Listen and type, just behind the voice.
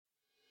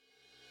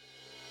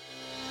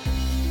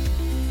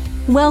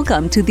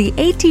Welcome to the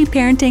AT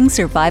Parenting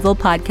Survival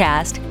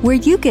Podcast, where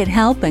you get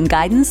help and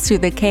guidance through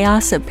the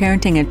chaos of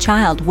parenting a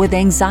child with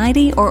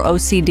anxiety or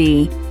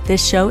OCD.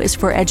 This show is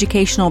for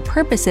educational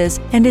purposes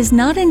and is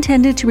not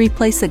intended to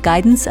replace the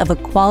guidance of a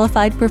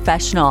qualified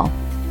professional.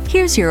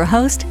 Here's your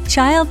host,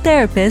 child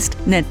therapist,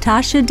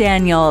 Natasha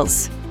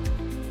Daniels.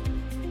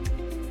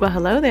 Well,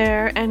 hello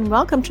there, and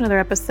welcome to another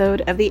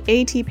episode of the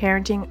AT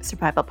Parenting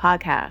Survival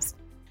Podcast.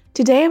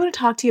 Today, I'm going to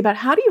talk to you about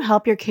how do you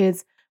help your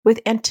kids with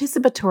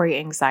anticipatory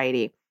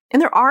anxiety. And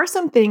there are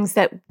some things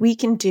that we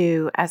can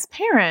do as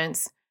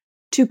parents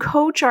to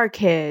coach our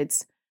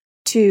kids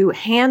to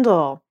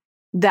handle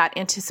that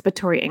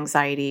anticipatory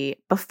anxiety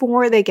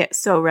before they get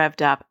so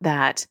revved up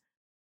that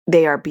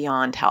they are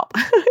beyond help.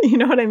 You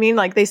know what I mean?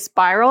 Like they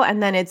spiral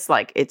and then it's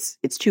like it's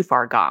too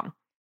far gone.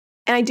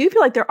 And I do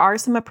feel like there are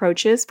some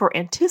approaches for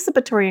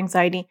anticipatory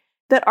anxiety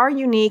that are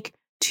unique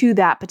to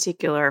that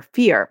particular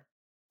fear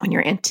when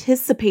you're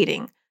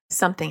anticipating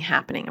something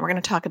happening. And we're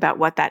going to talk about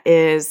what that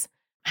is,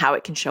 how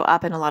it can show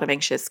up in a lot of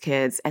anxious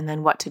kids, and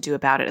then what to do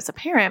about it as a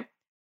parent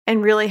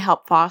and really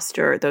help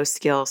foster those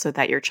skills so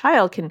that your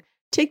child can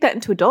take that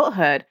into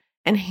adulthood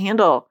and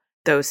handle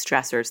those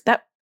stressors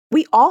that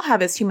we all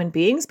have as human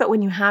beings. But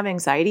when you have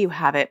anxiety, you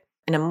have it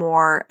in a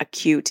more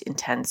acute,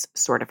 intense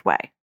sort of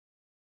way.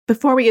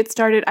 Before we get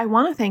started, I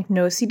want to thank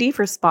NoCD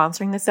for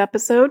sponsoring this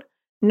episode.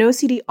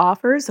 NoCD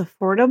offers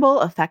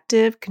affordable,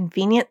 effective,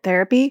 convenient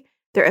therapy.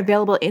 They're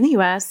available in the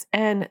US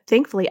and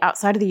thankfully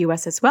outside of the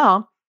US as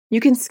well.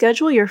 You can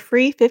schedule your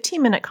free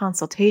 15-minute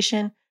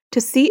consultation to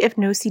see if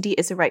NoCD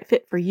is the right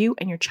fit for you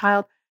and your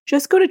child.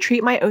 Just go to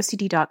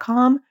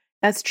treatmyocd.com.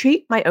 That's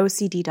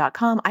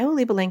treatmyocd.com. I will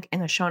leave a link in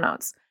the show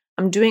notes.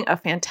 I'm doing a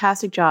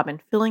fantastic job in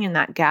filling in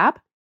that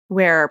gap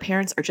where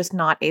parents are just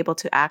not able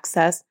to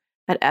access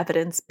that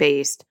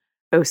evidence-based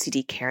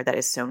OCD care that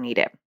is so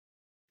needed.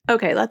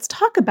 Okay, let's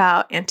talk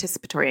about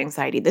anticipatory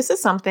anxiety. This is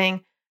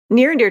something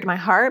near and dear to my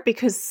heart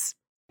because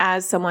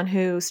as someone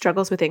who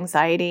struggles with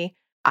anxiety,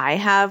 I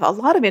have a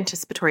lot of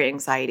anticipatory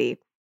anxiety.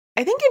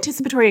 I think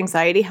anticipatory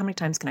anxiety, how many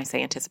times can I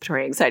say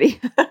anticipatory anxiety?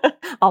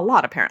 A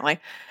lot, apparently.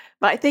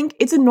 But I think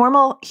it's a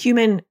normal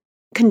human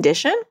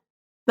condition.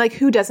 Like,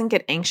 who doesn't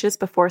get anxious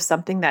before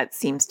something that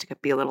seems to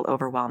be a little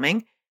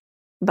overwhelming?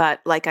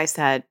 But like I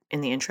said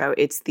in the intro,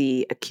 it's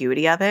the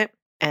acuity of it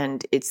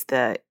and it's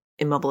the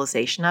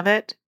immobilization of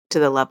it to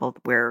the level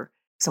where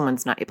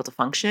someone's not able to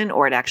function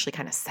or it actually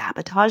kind of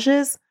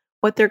sabotages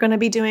what they're going to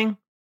be doing.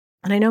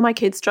 And I know my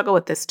kids struggle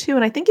with this too.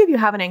 And I think if you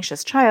have an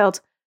anxious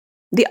child,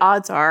 the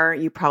odds are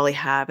you probably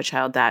have a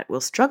child that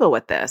will struggle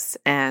with this.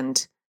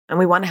 And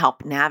we want to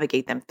help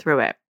navigate them through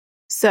it.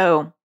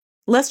 So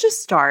let's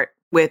just start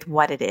with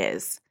what it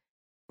is.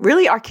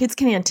 Really, our kids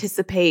can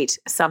anticipate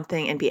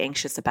something and be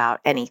anxious about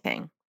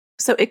anything.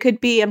 So it could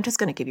be, I'm just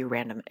going to give you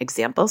random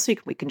examples so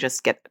we can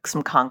just get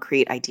some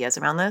concrete ideas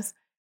around this.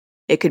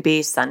 It could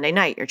be Sunday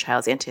night, your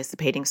child's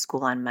anticipating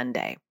school on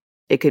Monday.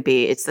 It could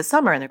be it's the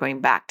summer and they're going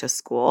back to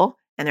school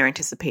and they're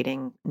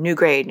anticipating new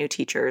grade, new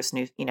teachers,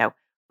 new,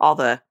 all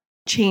the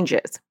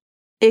changes.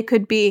 It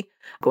could be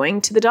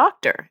going to the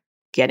doctor,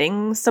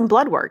 getting some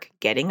blood work,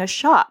 getting a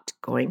shot,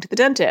 going to the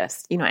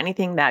dentist,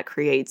 anything that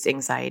creates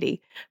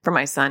anxiety. For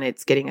my son,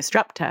 it's getting a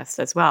strep test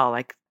as well.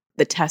 Like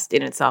the test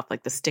in itself,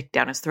 like the stick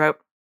down his throat,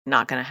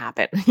 not going to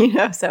happen,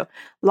 So a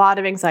lot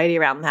of anxiety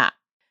around that.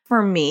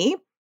 For me,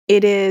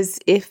 it is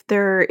if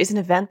there is an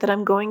event that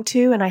I'm going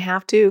to and I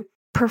have to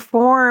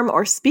perform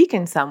or speak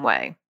in some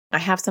way. I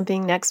have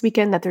something next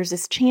weekend that there's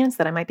this chance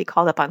that I might be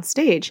called up on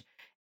stage.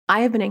 I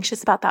have been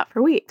anxious about that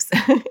for weeks.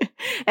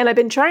 And I've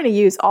been trying to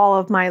use all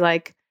of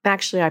my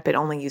actually, I've been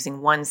only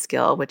using one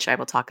skill, which I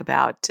will talk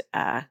about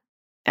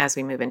as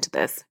we move into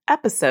this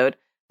episode.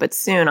 But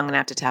soon I'm going to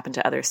have to tap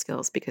into other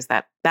skills because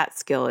that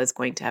skill is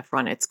going to have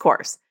run its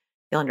course.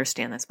 You'll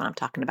understand this when I'm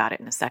talking about it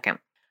in a second.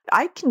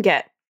 I can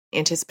get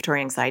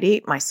anticipatory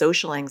anxiety. My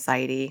social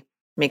anxiety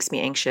makes me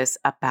anxious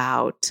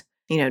about,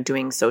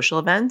 doing social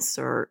events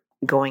or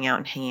going out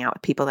and hanging out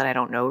with people that I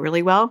don't know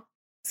really well.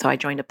 So I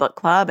joined a book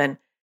club and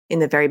in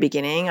the very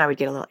beginning, I would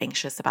get a little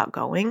anxious about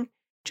going.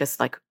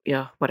 Just like,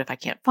 what if I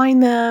can't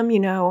find them?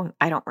 Do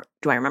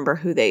I remember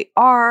who they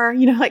are?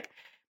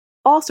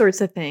 All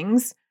sorts of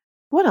things.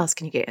 What else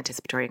can you get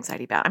anticipatory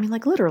anxiety about?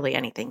 Literally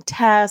anything,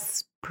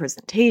 tests,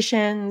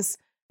 presentations,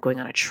 going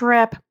on a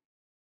trip.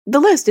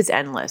 The list is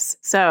endless.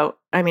 So,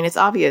 it's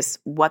obvious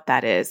what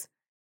that is.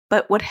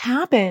 But what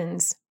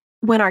happens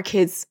when our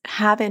kids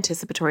have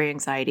anticipatory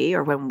anxiety,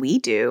 or when we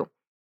do,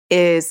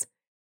 is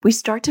we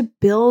start to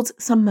build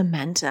some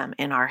momentum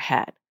in our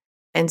head.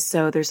 And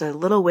so there's a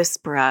little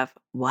whisper of,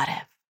 what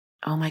if?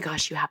 Oh my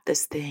gosh, you have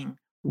this thing.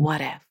 What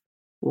if?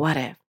 What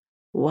if?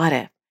 What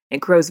if?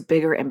 It grows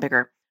bigger and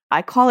bigger.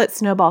 I call it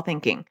snowball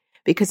thinking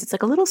because it's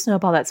like a little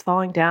snowball that's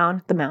falling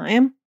down the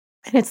mountain.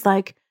 And it's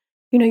like,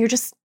 you're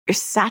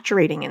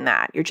saturating in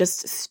that. You're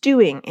just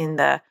stewing in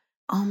the,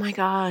 oh my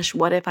gosh,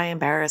 what if I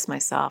embarrass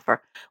myself?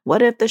 Or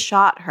what if the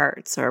shot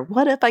hurts? Or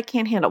what if I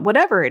can't handle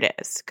whatever it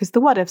is? Because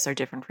the what ifs are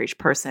different for each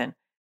person.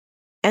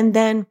 And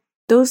then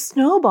those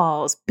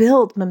snowballs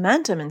build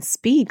momentum and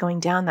speed going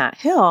down that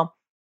hill.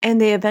 and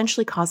they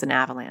eventually cause an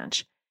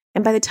avalanche.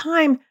 And by the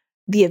time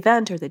the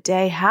event or the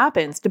day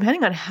happens,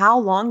 depending on how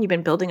long you've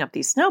been building up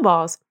these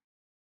snowballs,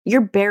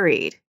 you're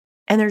buried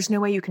and there's no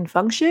way you can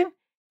function.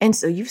 And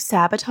so you've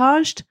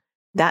sabotaged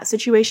that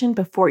situation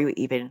before you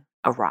even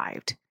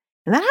arrived.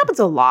 And that happens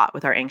a lot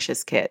with our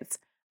anxious kids.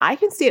 I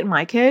can see it in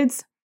my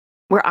kids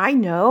where I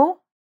know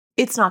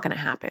it's not going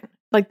to happen.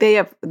 Like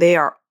they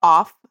are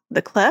off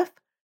the cliff,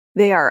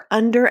 they are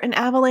under an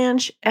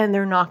avalanche, and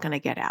they're not going to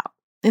get out.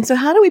 And so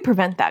how do we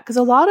prevent that? Because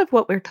a lot of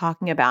what we're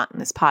talking about in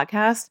this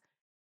podcast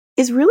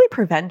is really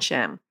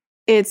prevention.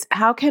 It's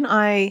how can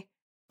I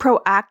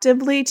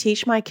proactively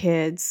teach my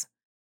kids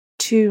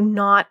to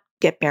not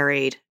get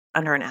buried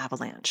under an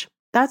avalanche?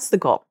 That's the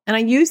goal. And I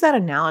use that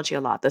analogy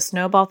a lot, the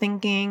snowball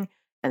thinking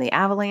and the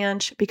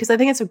avalanche, because I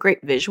think it's a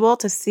great visual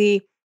to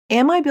see,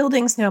 am I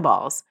building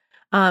snowballs?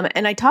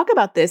 And I talk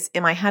about this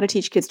in my How to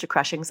Teach Kids to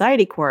Crush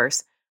Anxiety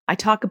course. I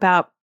talk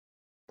about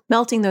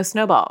melting those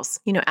snowballs,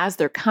 as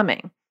they're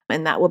coming.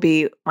 And that will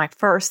be my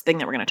first thing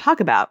that we're going to talk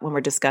about when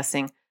we're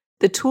discussing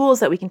the tools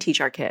that we can teach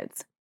our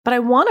kids. But I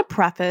want to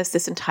preface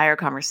this entire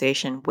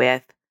conversation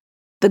with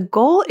the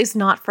goal is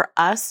not for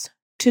us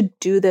to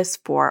do this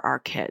for our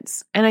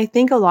kids. And I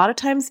think a lot of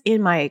times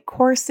in my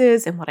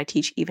courses and what I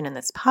teach even in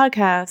this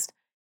podcast,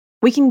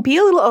 we can be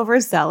a little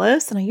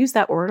overzealous. And I use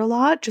that word a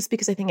lot just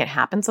because I think it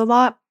happens a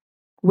lot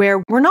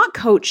where we're not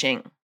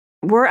coaching.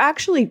 We're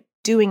actually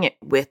doing it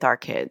with our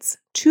kids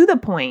to the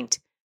point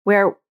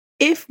where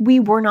if we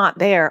were not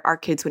there, our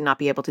kids would not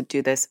be able to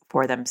do this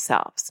for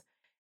themselves.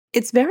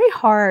 It's very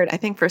hard, I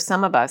think, for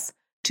some of us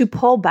to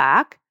pull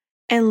back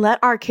and let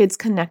our kids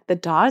connect the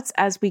dots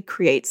as we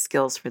create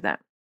skills for them.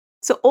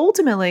 So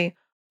ultimately,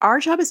 our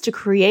job is to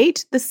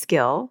create the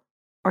skill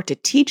or to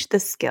teach the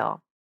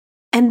skill,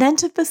 and then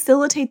to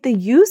facilitate the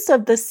use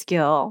of the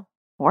skill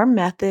or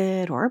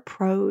method or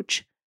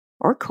approach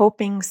or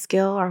coping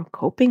skill or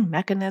coping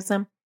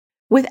mechanism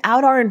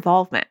without our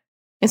involvement.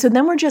 And so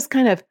then we're just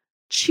kind of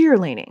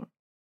cheerleading.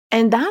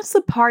 And that's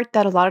the part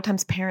that a lot of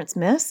times parents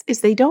miss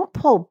is they don't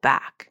pull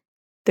back.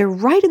 They're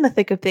right in the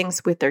thick of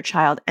things with their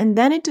child. And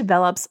then it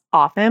develops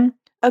often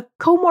a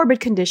comorbid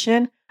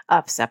condition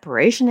of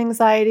separation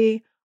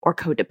anxiety or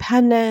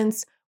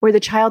codependence, where the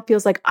child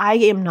feels like I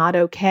am not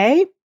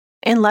okay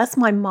unless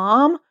my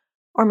mom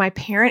or my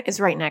parent is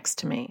right next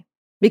to me.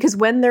 Because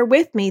when they're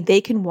with me,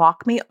 they can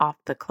walk me off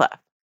the cliff.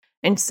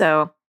 And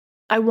so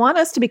I want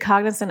us to be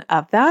cognizant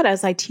of that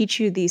as I teach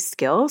you these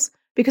skills,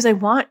 because I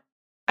want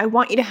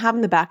you to have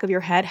in the back of your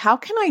head, how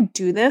can I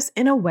do this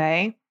in a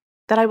way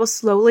that I will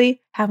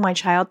slowly have my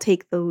child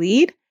take the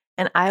lead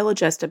and I will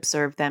just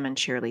observe them and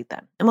cheerlead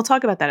them? And we'll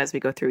talk about that as we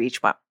go through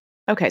each one.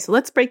 Okay, so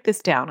let's break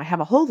this down. I have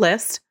a whole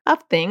list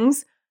of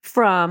things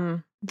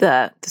from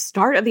the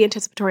start of the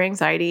anticipatory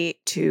anxiety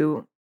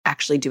to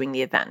actually doing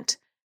the event.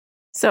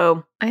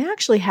 So I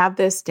actually have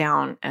this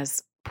down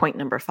as point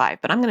number 5,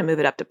 but I'm going to move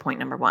it up to point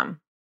number 1.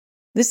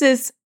 This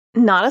is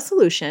not a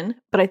solution,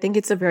 but I think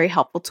it's a very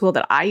helpful tool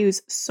that I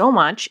use so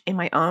much in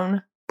my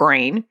own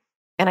brain.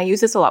 And I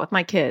use this a lot with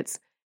my kids.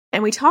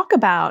 And we talk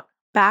about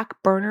back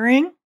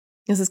burnering.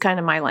 This is kind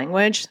of my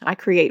language. I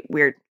create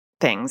weird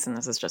things, and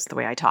this is just the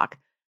way I talk.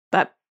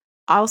 But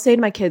I'll say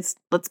to my kids,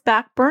 let's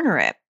back burner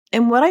it.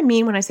 And what I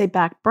mean when I say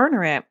back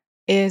burner it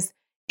is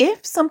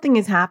if something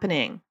is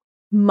happening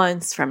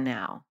months from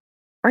now,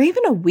 or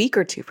even a week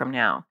or 2 from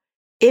now,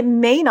 it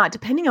may not,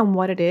 depending on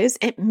what it is,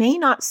 it may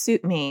not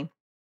suit me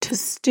to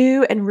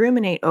stew and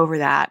ruminate over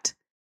that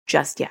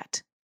just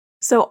yet.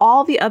 So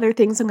all the other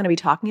things I'm going to be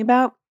talking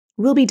about,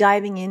 we'll be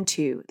diving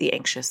into the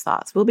anxious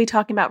thoughts. We'll be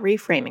talking about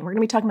reframing. We're going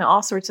to be talking about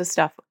all sorts of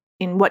stuff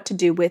in what to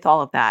do with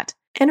all of that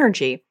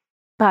energy.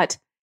 But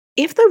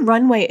if the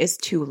runway is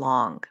too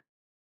long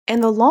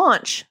and the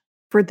launch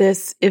for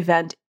this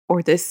event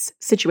or this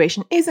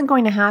situation isn't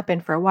going to happen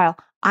for a while,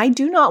 I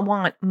do not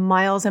want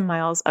miles and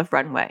miles of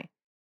runway,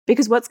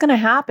 because what's going to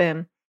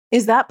happen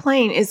is that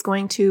plane is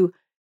going to,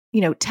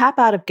 tap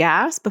out of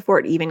gas before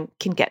it even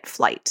can get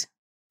flight,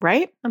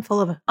 right? I'm full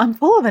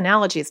of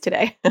analogies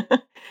today,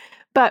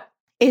 but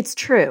it's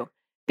true,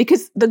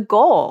 because the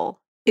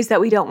goal is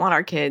that we don't want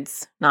our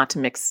kids, not to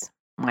mix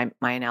my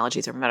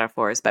analogies or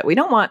metaphors, but we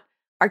don't want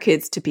our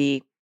kids to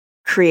be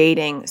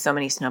creating so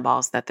many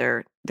snowballs that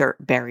they're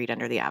buried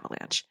under the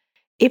avalanche.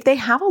 If they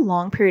have a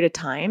long period of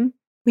time,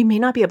 we may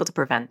not be able to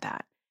prevent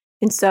that.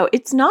 And so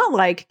it's not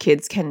like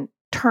kids can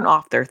turn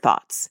off their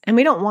thoughts. And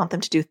we don't want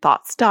them to do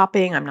thought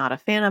stopping. I'm not a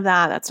fan of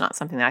that. That's not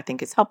something that I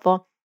think is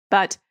helpful.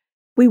 But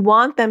we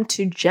want them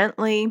to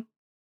gently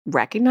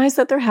recognize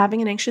that they're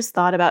having an anxious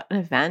thought about an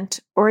event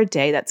or a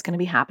day that's going to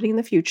be happening in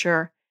the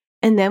future.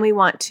 And then we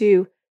want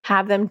to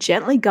have them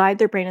gently guide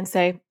their brain and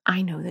say,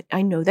 I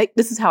know that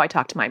this is how I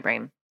talk to my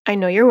brain. I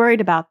know you're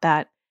worried about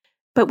that,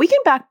 but we can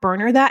back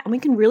burner that, and we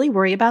can really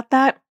worry about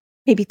that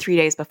maybe 3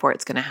 days before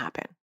it's going to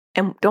happen.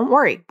 And don't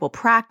worry, we'll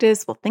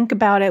practice, we'll think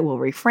about it, we'll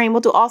reframe,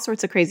 we'll do all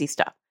sorts of crazy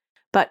stuff,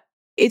 but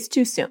it's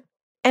too soon.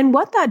 And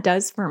what that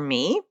does for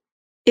me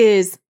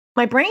is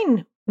my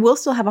brain will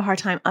still have a hard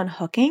time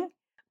unhooking,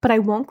 but I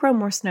won't grow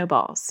more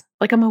snowballs.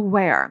 Like, I'm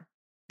aware,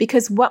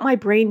 Because what my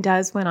brain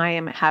does when I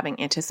am having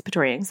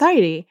anticipatory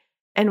anxiety,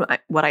 and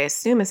what I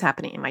assume is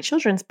happening in my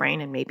children's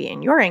brain, and maybe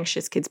in your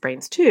anxious kids'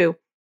 brains too,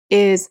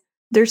 is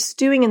they're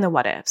stewing in the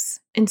what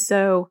ifs. And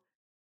so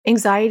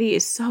anxiety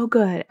is so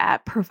good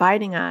at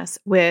providing us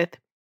with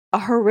a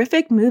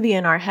horrific movie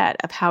in our head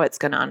of how it's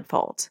going to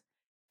unfold.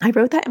 I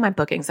wrote that in my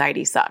book,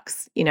 Anxiety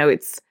Sucks.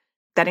 It's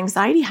that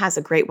anxiety has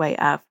a great way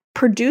of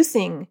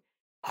producing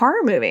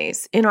horror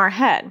movies in our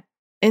head.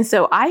 And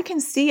so I can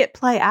see it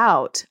play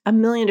out a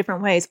million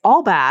different ways,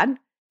 all bad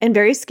and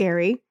very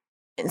scary.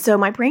 And so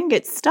my brain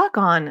gets stuck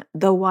on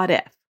the what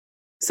if.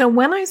 So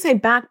when I say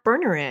back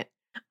burner it,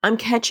 I'm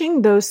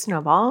catching those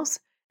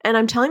snowballs and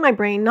I'm telling my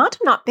brain not to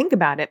not think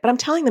about it, but I'm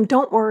telling them,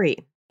 don't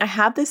worry. I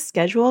have this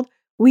scheduled.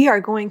 We are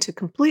going to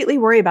completely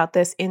worry about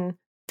this in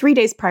 3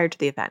 days prior to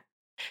the event.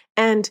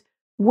 And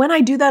when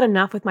I do that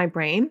enough with my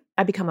brain,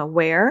 I become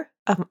aware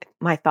of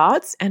my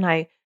thoughts and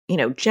I,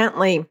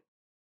 gently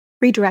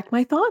redirect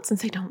my thoughts and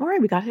say, don't worry,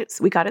 we got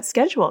it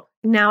scheduled.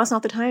 Now is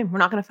not the time. We're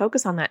not going to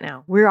focus on that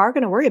now. We are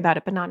going to worry about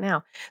it, but not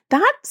now.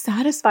 That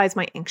satisfies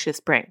my anxious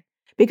brain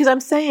because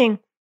I'm saying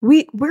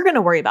we're going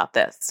to worry about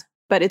this,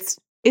 but it's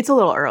a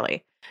little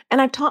early.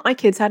 And I've taught my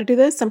kids how to do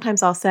this.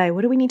 Sometimes I'll say,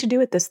 what do we need to do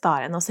with this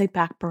thought? And they'll say,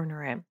 back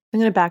burner it. I'm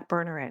going to back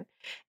burner it.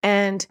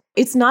 And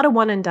it's not a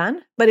one and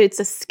done, but it's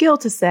a skill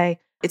to say,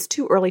 it's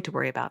too early to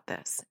worry about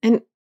this.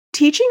 And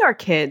teaching our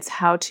kids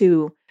how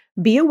to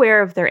be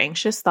aware of their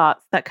anxious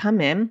thoughts that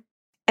come in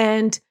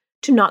and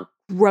to not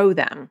grow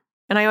them.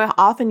 And I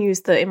often use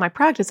in my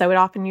practice, I would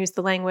often use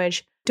the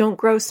language, don't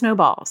grow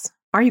snowballs.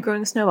 Are you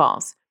growing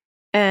snowballs?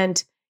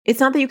 And it's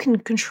not that you can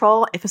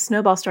control if a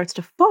snowball starts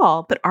to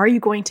fall, but are you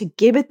going to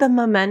give it the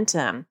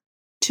momentum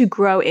to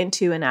grow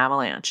into an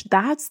avalanche?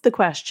 That's the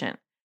question.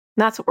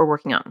 That's what we're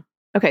working on.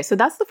 Okay, so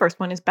that's the first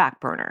one is back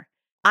burner.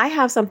 I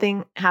have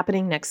something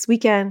happening next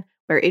weekend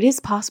where it is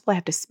possible I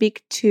have to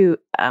speak to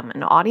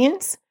an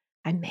audience.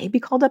 I may be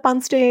called up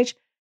on stage.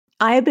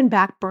 I have been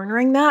back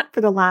burnering that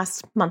for the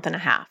last month and a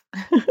half.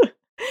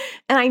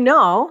 And I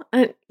know,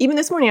 even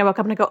this morning I woke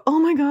up and I go, oh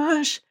my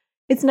gosh,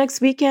 it's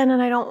next weekend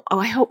and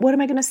I hope, what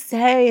am I going to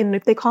say? And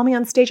if they call me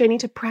on stage, I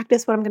need to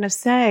practice what I'm going to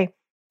say.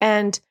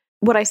 And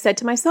what I said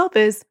to myself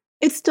is,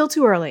 it's still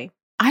too early.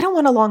 I don't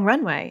want a long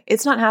runway.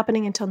 It's not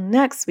happening until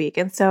next week.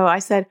 And so I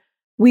said,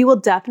 we will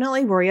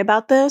definitely worry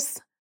about this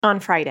on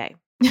Friday.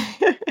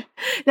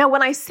 Now,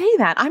 when I say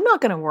that, I'm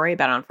not going to worry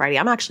about it on Friday.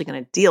 I'm actually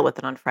going to deal with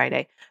it on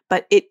Friday.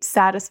 But it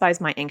satisfies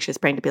my anxious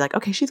brain to be like,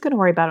 okay, she's going to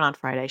worry about it on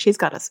Friday. She's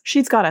got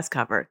us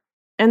covered.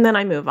 And then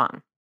I move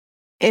on.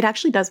 It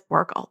actually does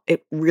work.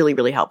 It really,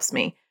 really helps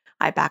me.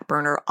 I back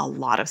burner a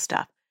lot of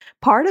stuff.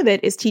 Part of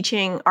it is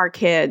teaching our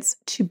kids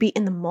to be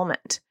in the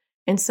moment.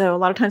 And so a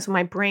lot of times when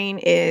my brain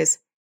is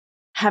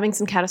having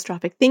some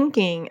catastrophic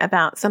thinking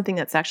about something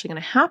that's actually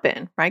going to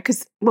happen, right?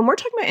 Because when we're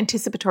talking about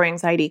anticipatory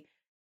anxiety,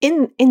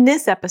 in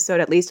this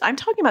episode, at least, I'm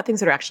talking about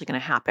things that are actually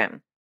going to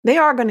happen. They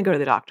are going to go to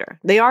the doctor.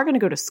 They are going to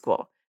go to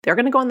school. They're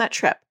going to go on that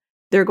trip.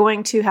 They're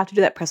going to have to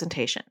do that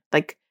presentation.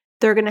 Like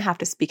they're going to have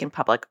to speak in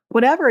public.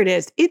 Whatever it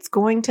is, it's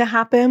going to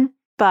happen.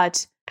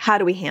 But how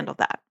do we handle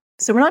that?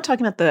 So we're not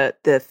talking about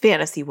the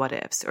fantasy what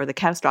ifs or the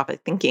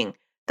catastrophic thinking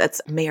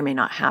that's may or may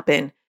not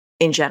happen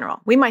in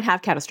general. We might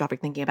have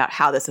catastrophic thinking about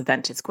how this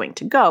event is going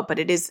to go, but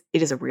it is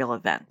a real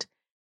event.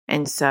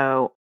 And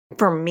so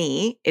for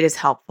me, it is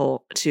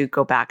helpful to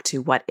go back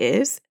to what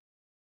is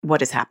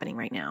happening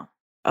right now.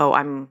 Oh,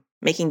 I'm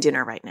making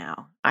dinner right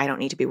now. I don't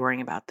need to be worrying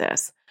about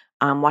this.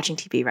 I'm watching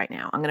TV right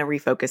now. I'm going to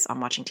refocus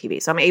on watching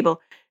TV. So I'm able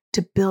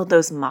to build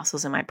those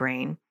muscles in my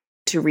brain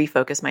to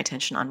refocus my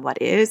attention on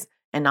what is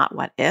and not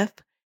what if.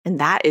 And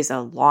that is a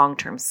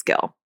long-term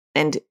skill.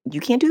 And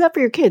you can't do that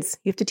for your kids.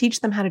 You have to teach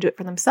them how to do it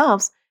for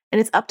themselves.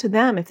 And it's up to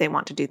them if they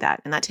want to do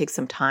that. And that takes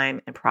some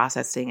time and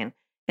processing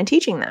and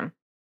teaching them.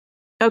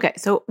 Okay,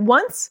 so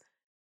once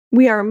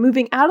we are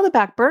moving out of the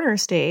back burner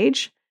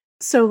stage,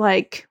 so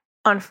like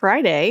on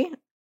Friday,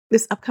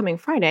 this upcoming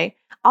Friday,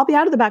 I'll be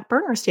out of the back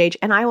burner stage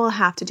and I will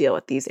have to deal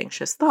with these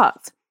anxious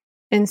thoughts.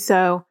 And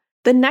so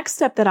the next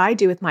step that I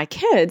do with my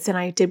kids, and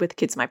I did with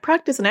kids in my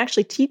practice, and I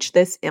actually teach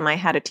this in my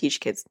How to Teach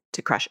Kids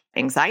to Crush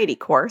Anxiety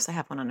course. I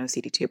have one on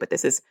OCD too, but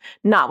this is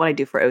not what I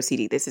do for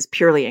OCD. This is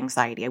purely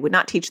anxiety. I would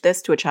not teach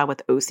this to a child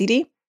with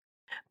OCD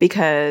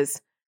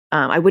because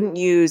I wouldn't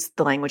use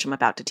the language I'm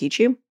about to teach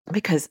you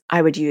because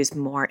I would use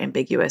more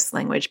ambiguous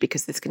language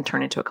because this can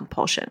turn into a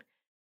compulsion.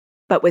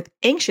 But with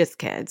anxious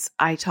kids,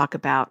 I talk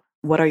about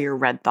what are your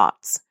red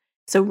thoughts.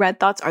 So red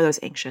thoughts are those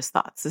anxious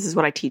thoughts. This is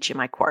what I teach in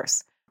my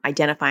course,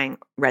 identifying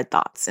red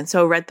thoughts. And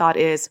so a red thought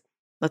is,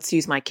 let's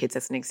use my kids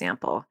as an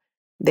example.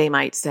 They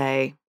might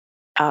say,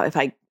 if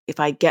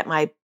I get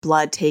my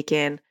blood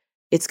taken,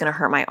 it's going to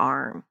hurt my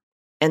arm.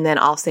 And then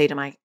I'll say to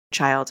my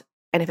child,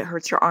 and if it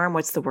hurts your arm,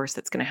 what's the worst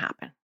that's going to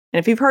happen? And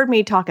if you've heard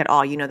me talk at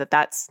all, you know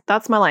that's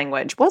my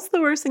language. What's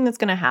the worst thing that's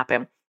going to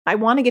happen? I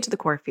want to get to the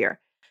core fear.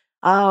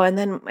 Oh, and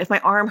then if my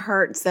arm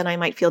hurts, then I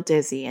might feel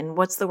dizzy. And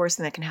what's the worst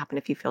thing that can happen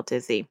if you feel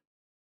dizzy?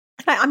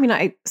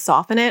 I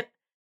soften it.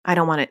 I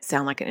don't want it to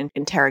sound like an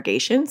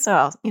interrogation. So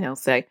I'll,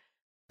 say,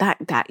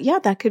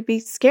 that could be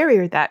scary,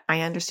 or that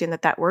I understand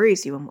that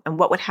worries you. And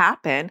what would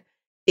happen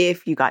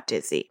if you got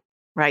dizzy,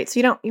 right? So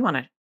you want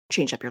to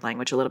change up your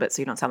language a little bit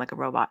so you don't sound like a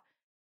robot.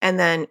 And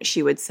then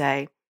she would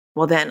say,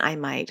 well, then I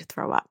might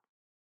throw up.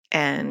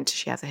 And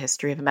she has a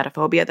history of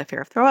emetophobia, the fear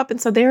of throw up. And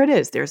so there it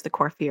is. There's the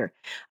core fear.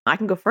 I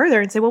can go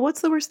further and say, well,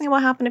 what's the worst thing that will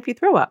happen if you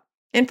throw up?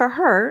 And for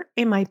her,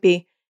 it might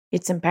be,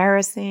 it's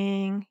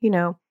embarrassing.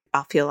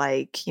 I'll feel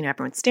like,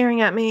 everyone's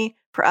staring at me.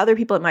 For other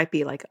people, it might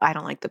be like, I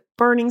don't like the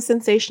burning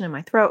sensation in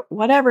my throat,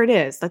 whatever it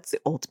is. That's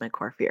the ultimate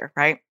core fear,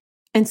 right?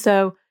 And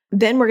so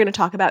then we're going to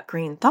talk about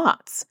green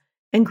thoughts.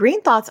 And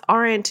green thoughts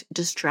aren't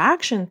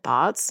distraction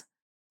thoughts.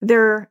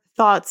 They're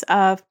thoughts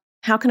of,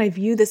 how can I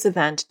view this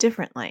event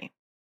differently,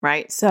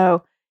 right?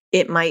 So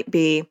it might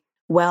be,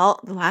 well,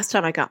 the last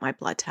time I got my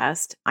blood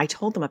test, I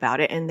told them about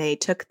it and they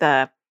took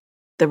the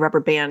rubber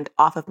band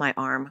off of my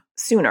arm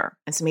sooner.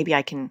 And so maybe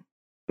I can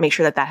make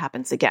sure that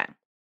happens again.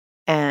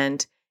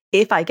 And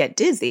if I get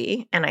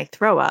dizzy and I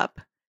throw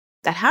up,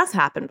 that has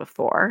happened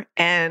before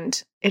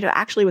and it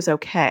actually was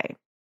okay.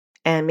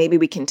 And maybe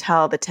we can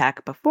tell the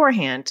tech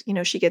beforehand,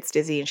 she gets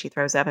dizzy and she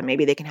throws up, and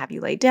maybe they can have you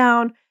lay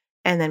down.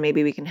 And then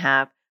maybe we can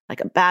have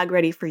like a bag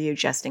ready for you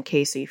just in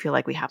case, so you feel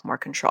like we have more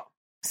control.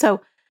 So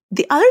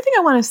the other thing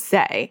I want to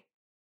say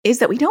is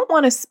that we don't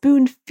want to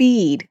spoon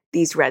feed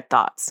these red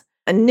thoughts.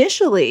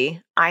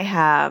 Initially, I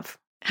have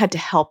had to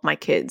help my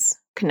kids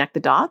connect the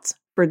dots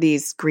for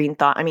these green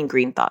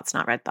thoughts,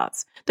 not red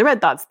thoughts. The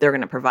red thoughts, they're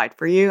going to provide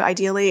for you,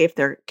 ideally, if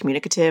they're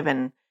communicative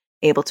and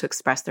able to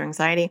express their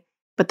anxiety.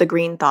 But the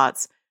green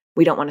thoughts,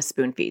 we don't want to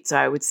spoon feed. So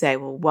I would say,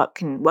 well, what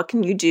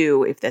can you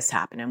do if this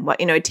happened?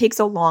 And it takes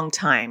a long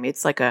time.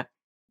 It's like a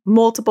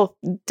multiple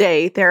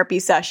day therapy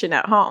session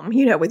at home,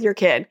 with your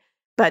kid,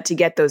 but to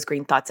get those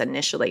green thoughts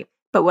initially.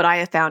 But what I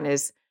have found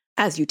is,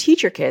 as you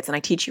teach your kids, and I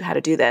teach you how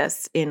to do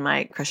this in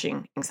my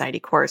Crushing Anxiety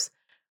course,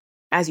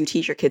 as you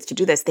teach your kids to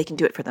do this, they can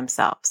do it for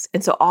themselves.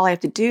 And so all I have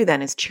to do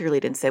then is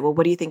cheerlead and say, well,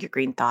 what do you think your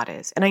green thought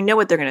is? And I know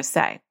what they're going to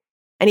say.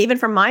 And even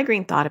from my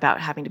green thought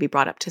about having to be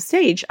brought up to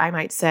stage, I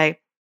might say,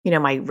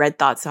 my red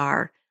thoughts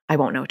are, I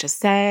won't know what to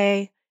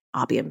say.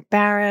 I'll be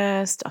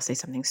embarrassed. I'll say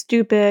something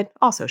stupid,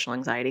 all social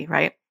anxiety,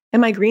 right?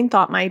 And my green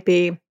thought might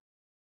be,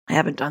 I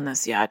haven't done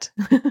this yet,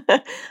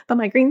 but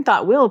my green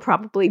thought will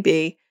probably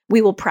be,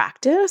 we will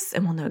practice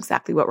and we'll know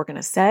exactly what we're going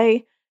to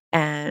say.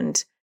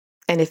 And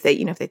if they,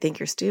 if they think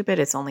you're stupid,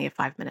 it's only a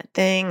 5-minute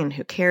thing and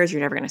who cares?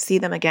 You're never going to see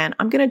them again.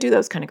 I'm going to do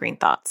those kind of green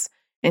thoughts.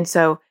 And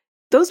so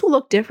those will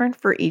look different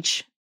for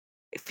each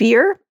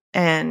fear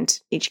and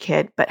each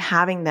kid, but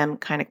having them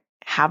kind of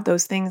have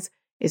those things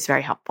is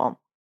very helpful.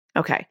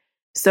 Okay.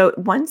 So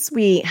once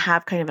we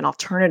have kind of an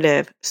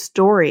alternative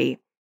story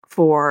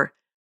for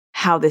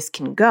how this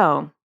can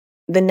go,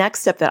 the next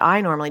step that I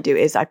normally do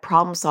is I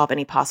problem solve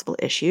any possible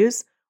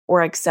issues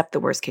or I accept the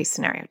worst case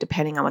scenario,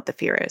 depending on what the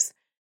fear is.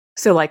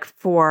 So like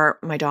for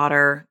my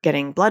daughter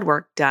getting blood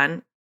work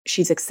done,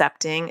 she's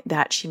accepting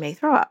that she may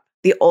throw up.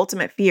 The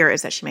ultimate fear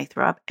is that she may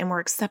throw up, and we're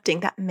accepting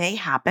that may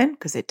happen,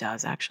 because it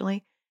does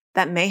actually,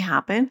 that may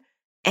happen,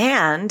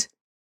 and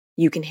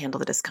you can handle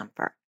the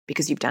discomfort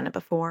because you've done it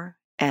before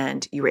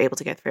and you were able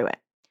to get through it.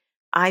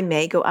 I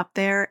may go up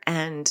there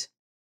and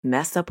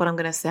mess up what I'm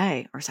going to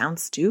say or sound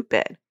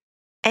stupid.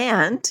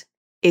 And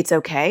it's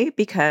okay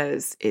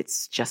because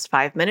it's just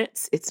 5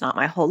 minutes. It's not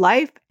my whole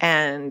life.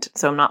 And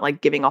so I'm not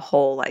like giving a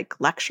whole like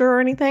lecture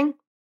or anything.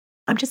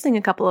 I'm just saying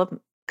a couple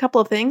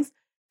of things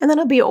and then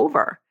it'll be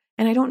over.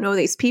 And I don't know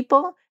these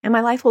people and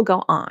my life will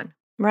go on,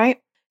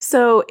 right?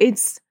 So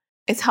it's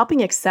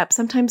helping accept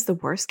sometimes the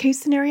worst case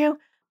scenario,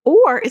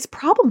 or it's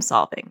problem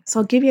solving. So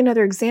I'll give you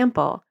another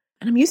example.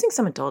 And I'm using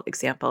some adult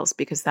examples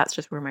because that's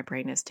just where my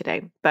brain is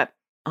today. But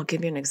I'll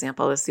give you an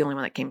example. This is the only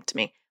one that came to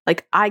me.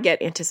 Like I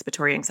get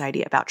anticipatory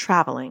anxiety about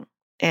traveling.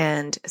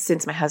 And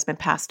since my husband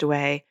passed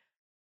away,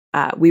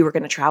 we were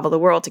going to travel the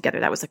world together.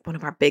 That was like one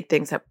of our big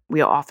things that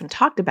we often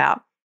talked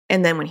about.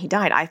 And then when he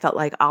died, I felt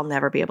like I'll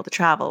never be able to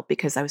travel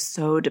because I was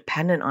so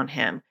dependent on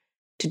him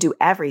to do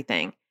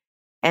everything.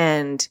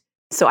 And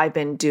so I've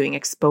been doing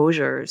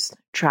exposures,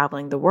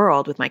 traveling the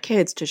world with my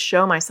kids to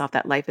show myself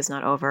that life is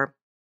not over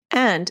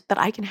and that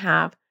I can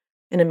have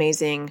an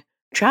amazing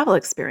travel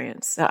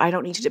experience, that I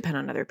don't need to depend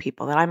on other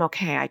people, that I'm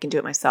okay, I can do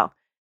it myself.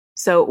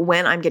 So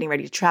when I'm getting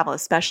ready to travel,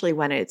 especially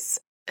when it's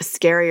a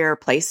scarier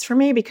place for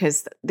me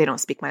because they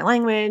don't speak my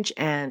language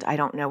and I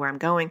don't know where I'm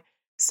going.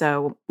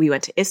 So we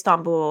went to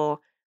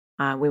Istanbul,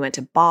 we went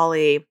to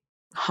Bali,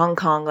 Hong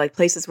Kong, like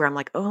places where I'm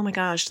like, oh my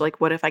gosh, like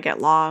what if I get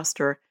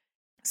lost? Or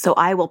so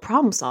I will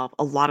problem solve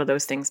a lot of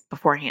those things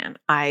beforehand.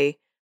 I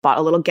bought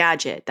a little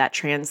gadget that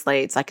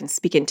translates, I can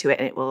speak into it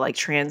and it will like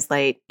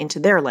translate into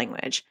their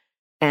language.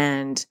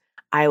 And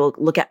I will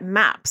look at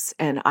maps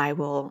and I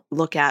will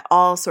look at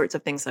all sorts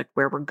of things like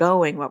where we're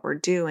going, what we're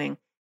doing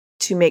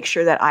to make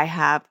sure that I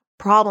have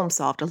problem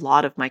solved a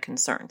lot of my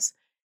concerns.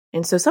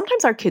 And so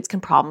sometimes our kids can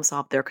problem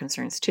solve their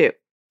concerns too.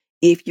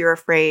 If you're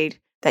afraid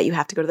that you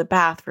have to go to the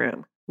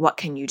bathroom, what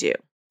can you do?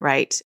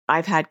 Right?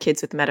 I've had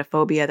kids with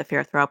emetophobia, the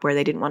fear of throw up, where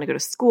they didn't want to go to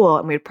school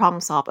and we would problem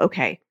solve,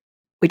 okay,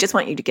 we just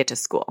want you to get to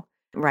school.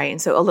 right?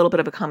 And so a little bit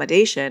of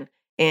accommodation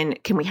in,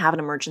 can we have an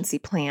emergency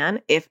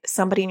plan? If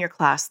somebody in your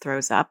class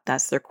throws up,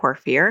 that's their core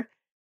fear.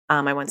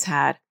 I once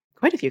had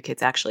quite a few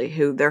kids actually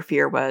who their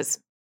fear was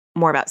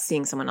more about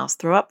seeing someone else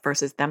throw up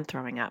versus them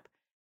throwing up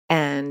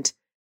and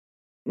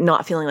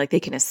not feeling like they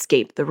can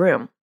escape the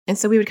room. And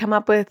so we would come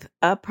up with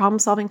a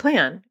problem-solving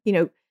plan,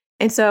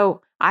 And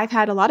so I've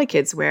had a lot of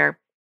kids where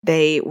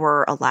they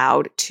were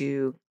allowed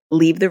to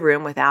leave the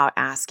room without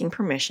asking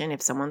permission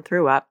if someone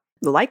threw up.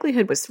 The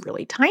likelihood was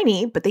really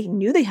tiny, but they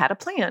knew they had a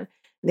plan.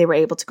 They were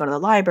able to go to the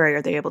library,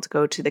 or they were able to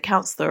go to the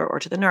counselor or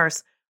to the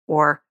nurse,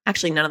 or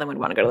actually none of them would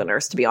want to go to the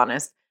nurse, to be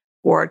honest,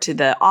 or to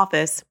the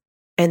office.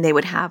 And they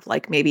would have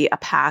like maybe a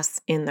pass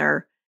in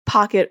their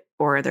pocket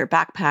or their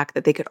backpack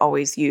that they could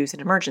always use in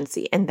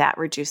emergency. And that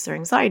reduced their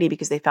anxiety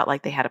because they felt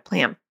like they had a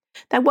plan.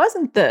 That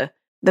wasn't the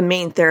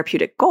main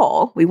therapeutic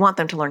goal. We want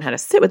them to learn how to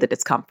sit with the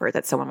discomfort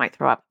that someone might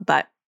throw up.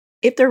 But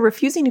if they're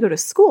refusing to go to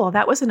school,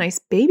 that was a nice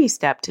baby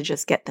step to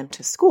just get them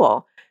to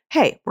school.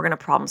 Hey, we're going to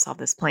problem solve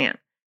this plan.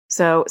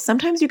 So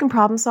sometimes you can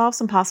problem solve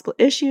some possible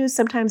issues.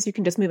 Sometimes you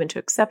can just move into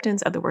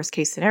acceptance of the worst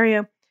case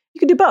scenario. You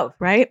can do both,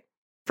 right?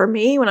 For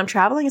me, when I'm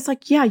traveling, it's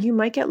like, yeah, you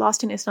might get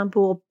lost in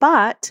Istanbul,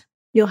 but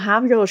you'll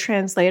have your little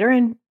translator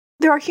and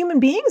there are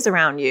human beings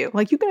around you.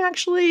 Like you can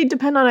actually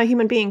depend on a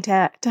human being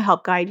to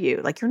help guide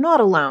you. Like you're not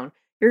alone.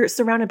 You're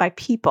surrounded by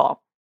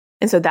people.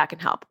 And so that can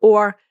help.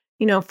 Or,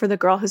 for the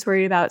girl who's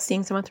worried about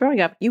seeing someone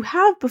throwing up, you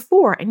have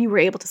before and you were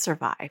able to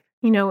survive.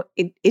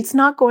 It's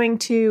not going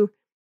to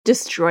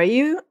destroy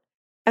you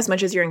as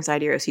much as your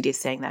anxiety or OCD is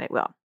saying that it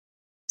will.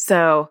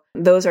 So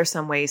those are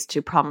some ways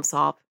to problem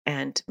solve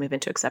and move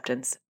into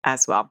acceptance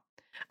as well.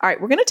 All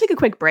right, we're going to take a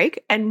quick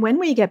break. And when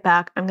we get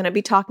back, I'm going to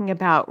be talking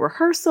about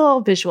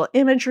rehearsal, visual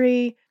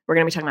imagery. We're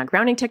going to be talking about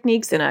grounding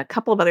techniques and a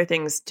couple of other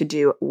things to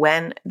do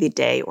when the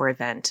day or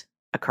event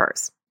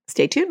occurs.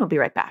 Stay tuned. We'll be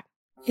right back.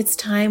 It's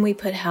time we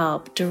put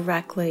help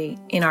directly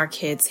in our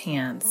kids'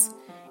 hands.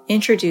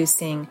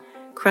 Introducing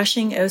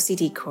Crushing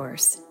OCD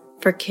course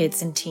for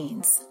kids and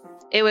teens.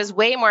 It was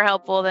way more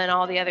helpful than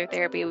all the other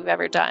therapy we've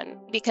ever done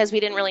because we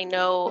didn't really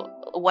know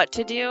what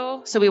to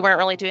do. So we weren't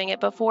really doing it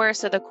before.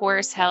 So the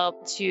course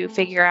helped to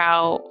figure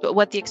out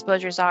what the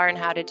exposures are and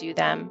how to do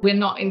them. We're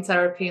not in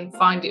therapy and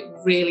find it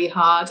really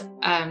hard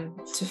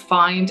to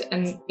find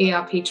an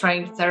ERP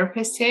trained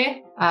therapist here.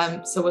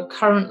 So we're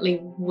currently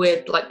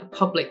with the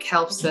public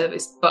health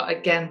service, but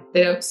again,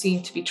 they don't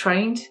seem to be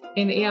trained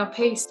in ERP.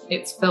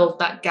 It's filled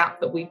that gap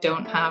that we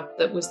don't have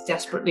that was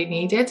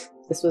needed.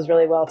 This was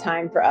really well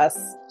timed for us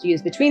to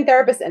use between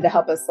therapists and to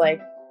help us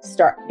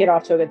get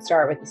off to a good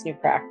start with this new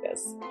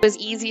practice. It was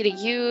easy to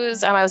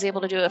use. I was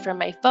able to do it from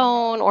my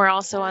phone or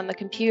also on the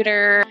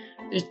computer.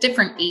 There's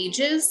different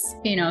ages,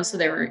 so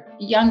there were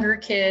younger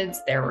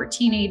kids, there were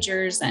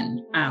teenagers,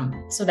 and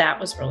so that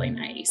was really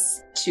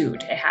nice too,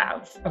 to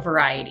have a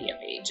variety of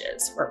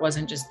ages where it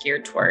wasn't just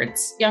geared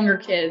towards younger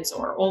kids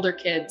or older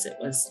kids. It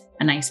was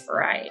a nice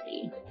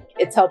variety.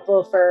 It's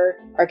helpful for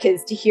our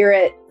kids to hear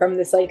it from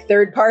this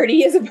third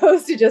party as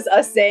opposed to just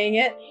us saying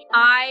it.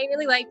 I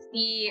really like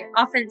the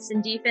offense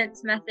and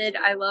defense method.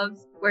 I love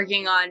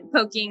working on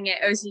poking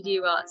at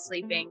OCD while it's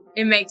sleeping.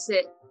 It makes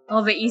it a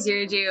little bit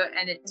easier to do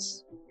and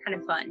it's kind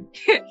of fun.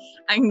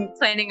 I'm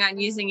planning on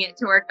using it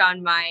to work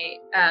on my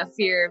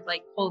fear of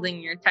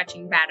holding or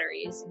touching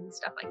batteries and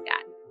stuff like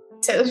that.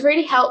 So it was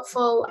really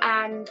helpful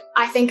and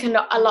I think a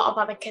lot of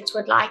other kids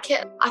would like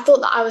it. I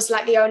thought that I was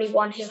the only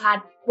one who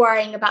had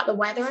worrying about the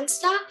weather and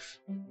stuff.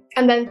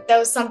 And then there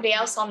was somebody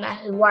else on there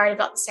who worried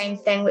about the same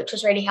thing, which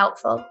was really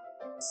helpful.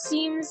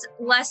 Seems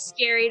less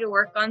scary to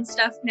work on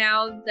stuff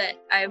now that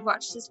I've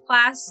watched this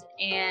class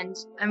and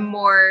I'm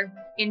more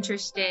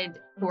interested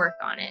to work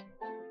on it.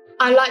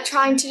 I like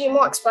trying to do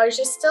more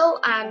exposures still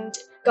and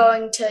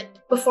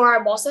before I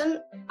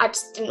wasn't, I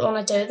just didn't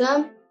want to do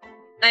them.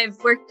 I've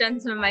worked on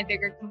some of my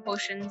bigger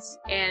compulsions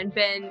and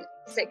been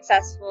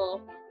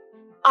successful.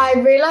 I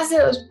realised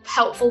that it was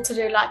helpful to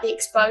do the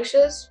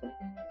exposures.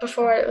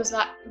 Before it was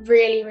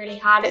really, really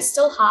hard. It's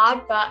still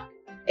hard, but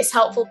it's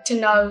helpful to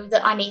know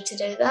that I need to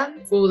do them.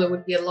 Before there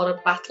would be a lot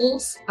of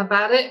battles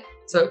about it.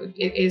 So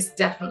it is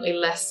definitely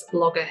less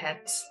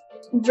loggerheads.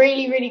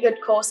 Really, really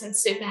good course and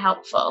super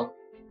helpful.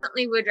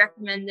 Definitely would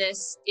recommend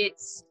this.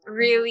 It's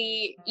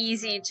really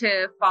easy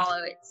to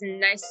follow. It's in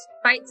nice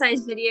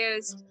bite-sized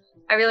videos.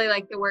 I really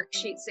like the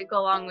worksheets that go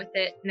along with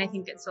it, and I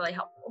think it's really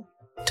helpful.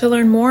 To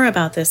learn more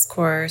about this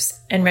course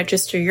and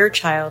register your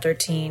child or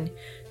teen,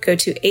 go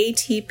to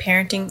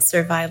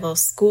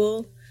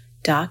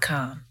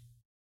atparentingsurvivalschool.com.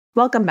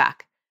 Welcome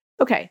back.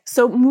 Okay,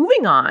 so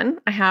moving on,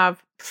 I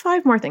have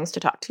 5 more things to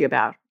talk to you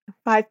about.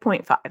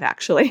 5.5,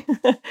 actually.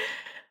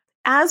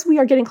 As we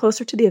are getting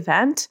closer to the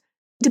event,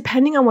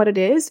 depending on what it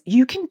is,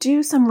 you can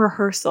do some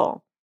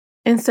rehearsal.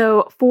 And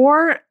so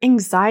for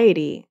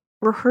anxiety,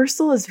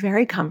 rehearsal is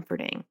very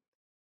comforting.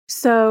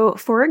 So,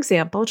 for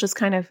example, just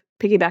kind of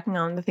piggybacking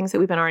on the things that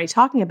we've been already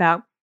talking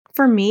about,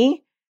 for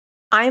me,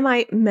 I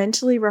might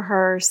mentally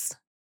rehearse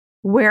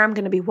where I'm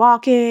going to be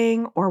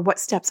walking or what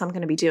steps I'm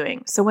going to be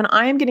doing. So when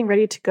I'm getting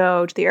ready to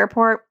go to the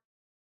airport,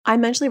 I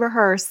mentally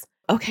rehearse,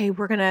 okay,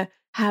 we're going to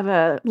have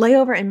a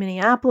layover in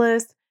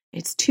Minneapolis.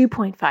 It's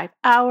 2.5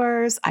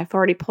 hours. I've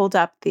already pulled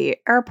up the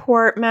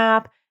airport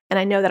map and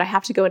I know that I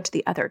have to go into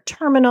the other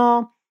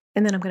terminal.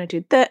 And then I'm going to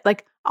do that.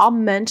 Like, I'll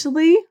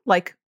mentally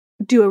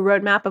do a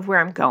roadmap of where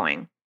I'm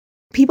going.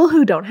 People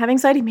who don't have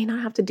anxiety may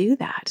not have to do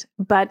that,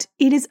 but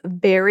it is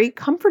very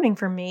comforting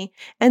for me.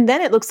 And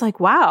then it looks like,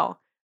 wow,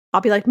 I'll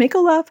be like, make a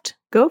left,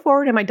 go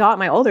forward. And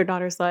my older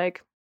daughter's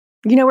like,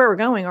 you know where we're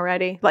going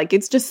already. Like,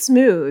 it's just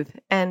smooth.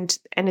 And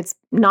it's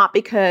not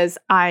because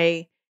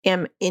I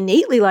am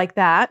innately like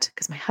that,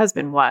 because my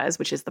husband was,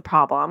 which is the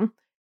problem,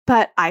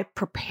 but I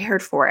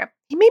prepared for it.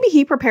 Maybe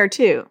he prepared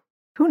too.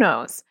 Who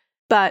knows?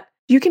 But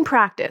you can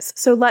practice.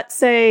 So let's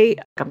say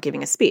I'm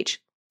giving a speech.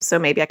 So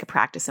maybe I could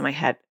practice in my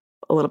head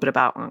a little bit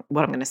about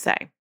what I'm going to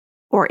say.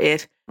 Or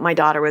if my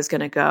daughter was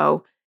going to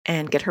go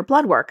and get her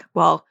blood work.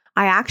 Well,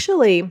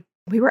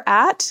 we were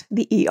at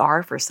the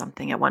ER for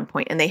something at one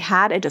point, and they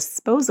had a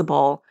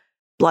disposable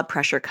blood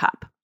pressure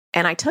cup.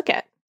 And I took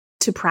it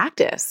to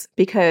practice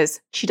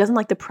because she doesn't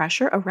like the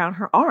pressure around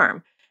her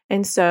arm.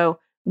 And so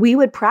we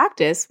would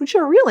practice, which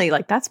are really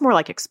that's more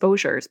like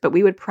exposures, but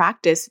we would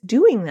practice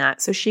doing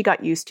that. So she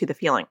got used to the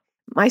feeling.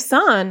 My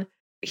son,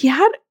 he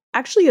had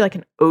actually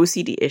an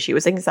OCD issue. It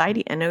was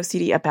anxiety and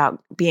OCD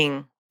about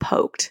being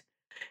poked.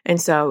 And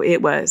so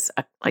it was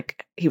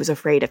he was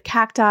afraid of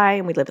cacti,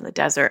 and we live in the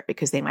desert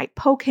because they might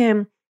poke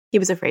him. He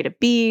was afraid of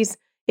bees.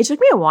 It took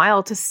me a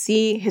while to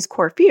see his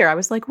core fear. I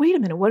was like, wait a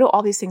minute, what do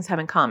all these things have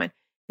in common?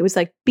 It was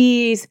like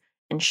bees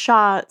and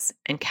shots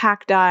and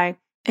cacti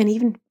and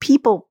even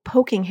people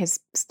poking his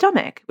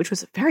stomach, which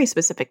was a very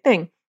specific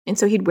thing. And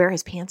so he'd wear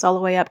his pants all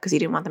the way up because he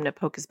didn't want them to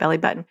poke his belly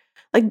button.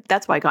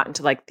 That's why I got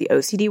into the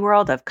OCD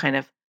world of kind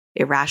of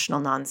irrational,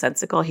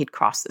 nonsensical. He'd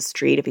cross the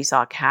street if he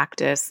saw a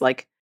cactus,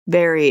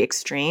 very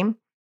extreme.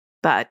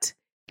 But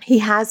he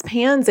has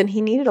PANS and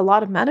he needed a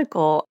lot of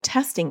medical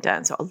testing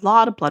done. So a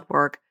lot of blood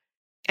work.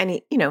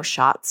 And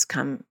shots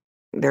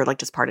they're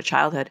just part of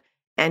childhood.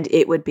 And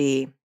it would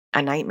be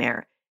a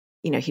nightmare.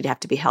 He'd have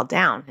to be held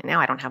down. And now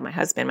I don't have my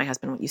husband. My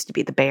husband used to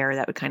be the bear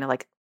that would kind of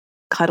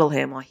cuddle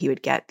him while he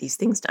would get these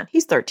things done.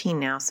 He's 13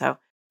 now, so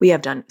we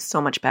have done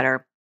so much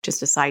better.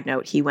 Just a side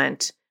note, he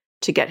went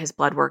to get his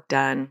blood work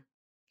done.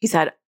 He's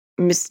had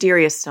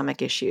mysterious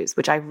stomach issues,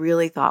 which I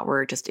really thought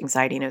were just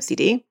anxiety and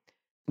OCD.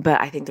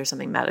 But I think there's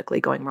something medically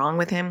going wrong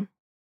with him.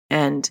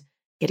 And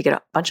he had to get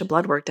a bunch of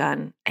blood work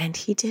done. And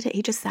he did it.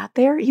 He just sat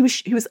there. He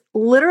was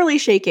literally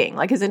shaking,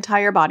 his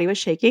entire body was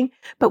shaking.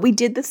 But we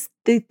did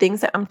the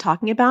things that I'm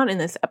talking about in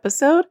this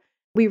episode.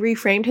 We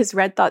reframed his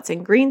red thoughts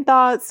and green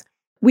thoughts.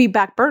 We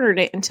backburnered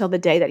it until the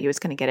day that he was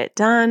going to get it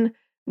done.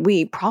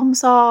 We problem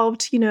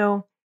solved,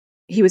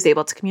 He was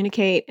able to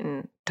communicate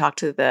and talk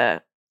to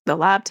the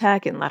lab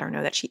tech and let her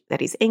know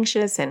that he's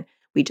anxious. And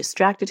we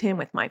distracted him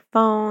with my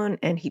phone.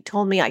 And he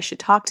told me I should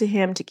talk to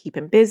him to keep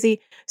him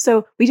busy.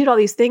 So we did all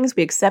these things.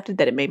 We accepted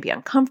that it may be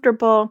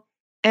uncomfortable.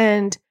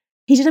 And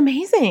he did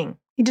amazing.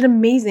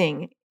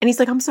 And he's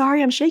like, I'm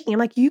sorry, I'm shaking. I'm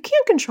like, you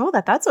can't control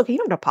that. That's okay. You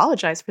don't have to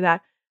apologize for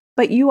that.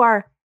 But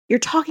you're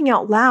talking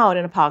out loud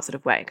in a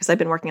positive way. Because I've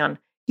been working on,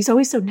 he's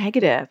always so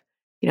negative.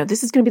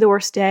 This is going to be the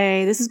worst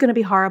day. This is going to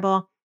be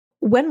horrible.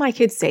 When my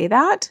kids say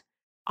that,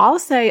 I'll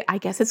say, I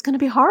guess it's going to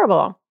be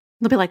horrible.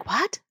 They'll be like,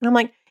 what? And I'm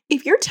like,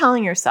 if you're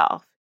telling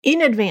yourself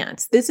in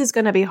advance, this is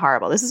going to be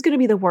horrible, this is going to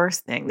be the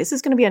worst thing, this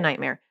is going to be a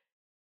nightmare,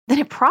 then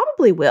it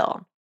probably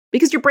will.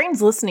 Because your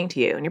brain's listening to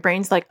you and your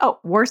brain's like, oh,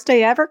 worst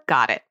day ever?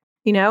 Got it.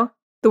 The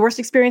worst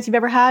experience you've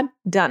ever had?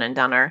 Done and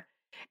doneer.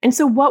 And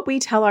so what we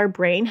tell our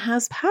brain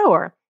has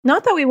power.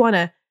 Not that we want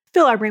to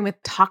fill our brain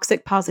with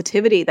toxic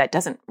positivity that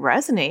doesn't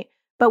resonate,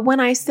 but when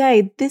I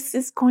say this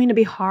is going to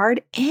be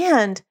hard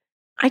and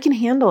I can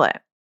handle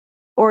it,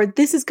 or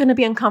this is going to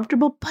be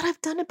uncomfortable, but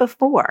I've done it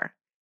before.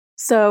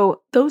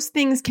 So those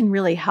things can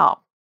really help.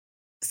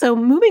 So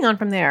moving on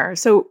from there.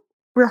 So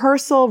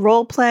rehearsal,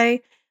 role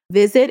play,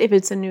 visit. If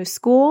it's a new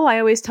school, I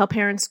always tell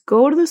parents,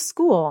 go to the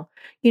school,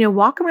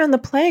 walk around the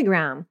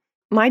playground.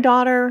 My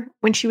daughter,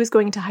 when she was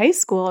going to high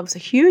school, it was a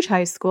huge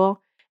high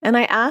school. And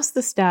I asked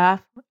the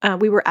staff,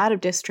 we were out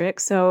of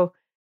district. So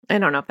I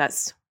don't know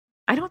if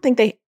I don't think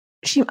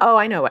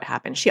I know what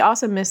happened. She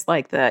also missed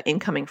the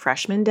incoming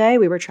freshman day.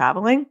 We were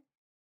traveling.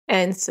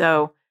 And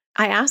so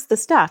I asked the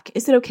staff,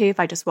 is it okay if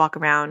I just walk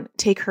around,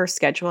 take her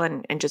schedule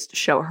and just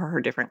show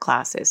her different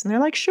classes? And they're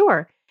like,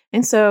 sure.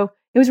 And so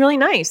it was really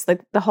nice.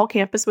 The whole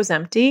campus was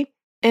empty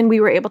and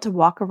we were able to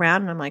walk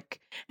around. And I'm like,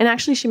 and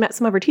actually she met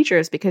some of her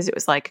teachers because it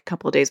was a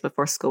couple of days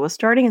before school was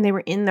starting and they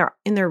were in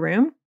their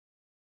room.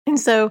 And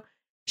so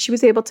she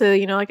was able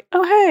to,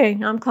 oh, hey,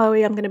 I'm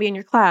Chloe. I'm going to be in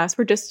your class.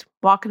 We're just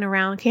walking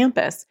around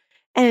campus.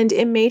 And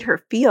it made her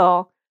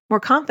feel more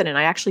confident.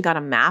 I actually got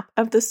a map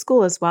of the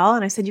school as well.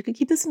 And I said, you can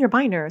keep this in your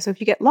binder. So if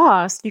you get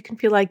lost, you can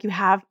feel like you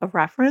have a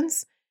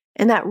reference.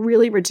 And that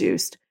really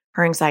reduced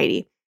her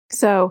anxiety.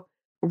 So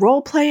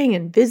role playing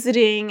and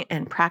visiting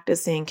and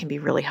practicing can be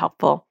really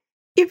helpful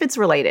if it's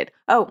related.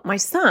 Oh, my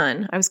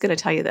son, I was going to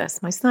tell you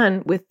this. My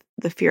son with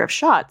the fear of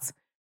shots,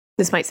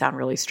 This might sound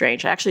really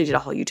strange. I actually did a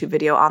whole YouTube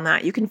video on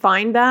that. You can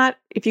find that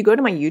if you go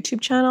to my YouTube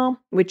channel,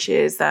 which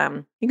is,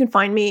 you can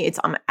find me.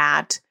 I'm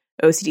at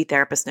OCD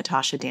therapist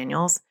Natasha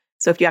Daniels.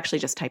 So if you actually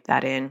just type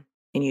that in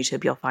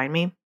YouTube, you'll find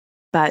me.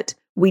 But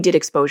we did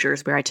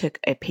exposures where I took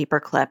a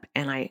paper clip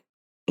and I,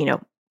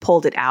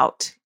 pulled it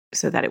out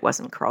so that it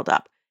wasn't curled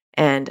up.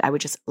 And I would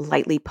just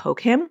lightly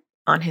poke him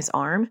on his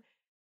arm.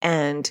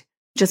 And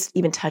just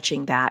even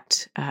touching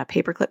that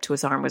paper clip to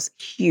his arm was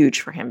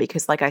huge for him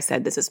because, like I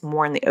said, this is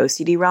more in the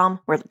OCD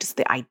realm where just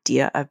the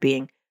idea of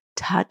being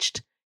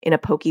touched in a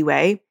pokey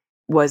way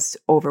was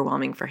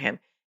overwhelming for him.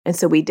 And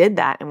so we did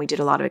that, and we did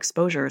a lot of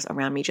exposures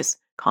around me just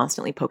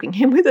constantly poking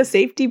him with a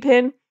safety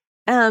pin.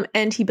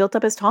 And he built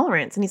up his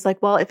tolerance. And he's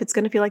like, well, if it's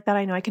going to feel like that,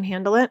 I know I can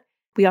handle it.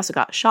 We also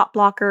got a shot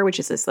blocker, which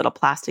is this little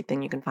plastic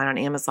thing you can find on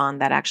Amazon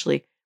that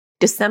actually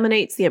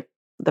disseminates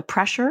the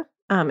pressure.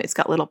 It's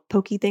got little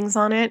pokey things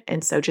on it.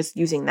 And so just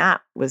using that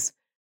was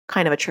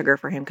kind of a trigger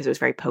for him because it was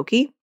very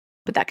pokey,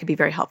 but that could be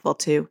very helpful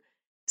too.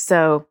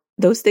 So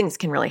those things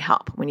can really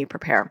help when you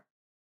prepare.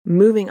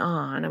 Moving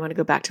on, I want to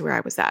go back to where I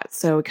was at.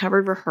 So we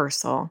covered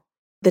rehearsal.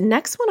 The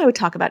next one I would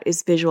talk about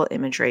is visual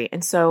imagery.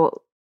 And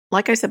so,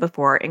 like I said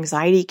before,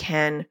 anxiety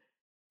can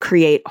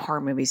create horror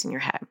movies in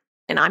your head.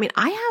 And I mean,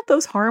 I have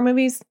those horror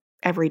movies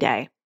every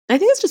day. I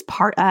think it's just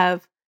part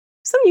of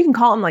some, you can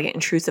call them like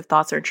intrusive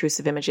thoughts or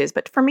intrusive images.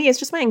 But for me, it's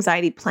just my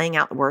anxiety playing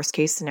out the worst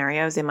case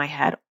scenarios in my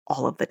head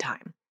all of the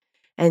time.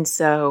 And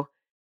so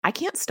I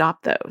can't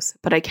stop those,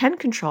 but I can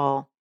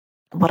control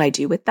what I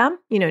do with them.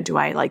 Do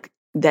I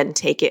then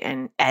take it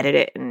and edit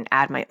it and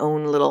add my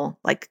own little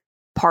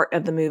part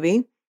of the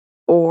movie?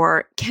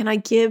 Or can I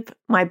give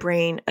my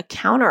brain a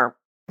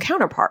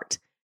counterpart?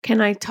 Can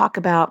I talk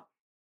about,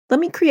 let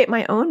me create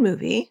my own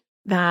movie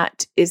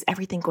that is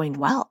everything going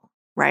well,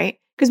 right?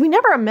 Because we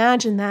never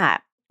imagine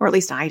that, or at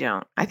least I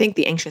don't. I think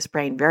the anxious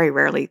brain very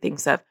rarely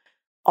thinks of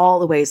all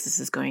the ways this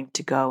is going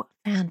to go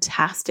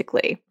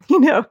fantastically,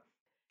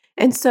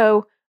 And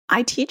so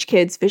I teach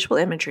kids visual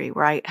imagery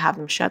where I have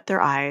them shut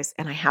their eyes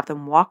and I have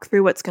them walk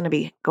through what's going to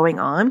be going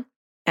on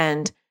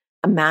and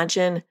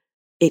imagine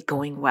it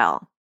going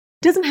well.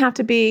 It doesn't have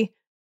to be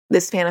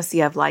this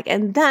fantasy of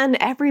and then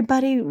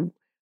everybody,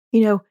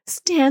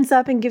 stands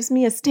up and gives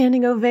me a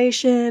standing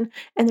ovation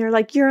and they're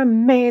like, you're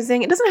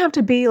amazing. It doesn't have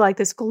to be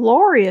this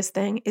glorious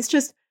thing. It's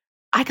just,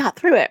 I got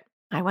through it.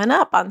 I went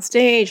up on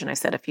stage and I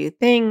said a few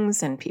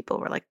things and people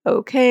were like,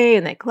 okay.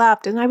 And they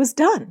clapped and I was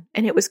done.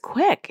 And it was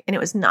quick and it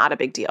was not a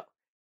big deal.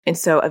 And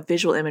so a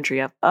visual imagery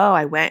of,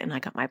 I went and I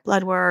got my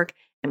blood work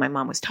and my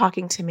mom was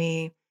talking to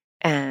me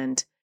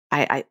and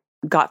I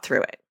got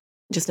through it.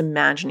 Just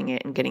imagining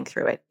it and getting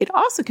through it. It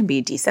also can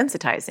be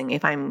desensitizing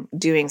if I'm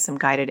doing some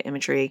guided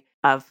imagery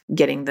of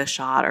getting the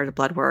shot or the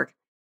blood work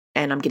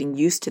and I'm getting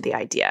used to the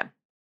idea.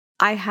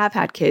 I have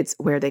had kids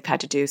where they've had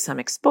to do some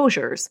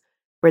exposures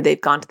where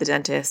they've gone to the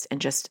dentist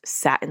and just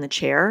sat in the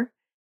chair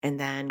and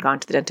then gone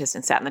to the dentist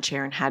and sat in the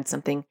chair and had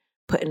something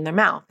put in their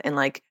mouth. And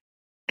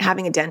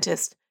having a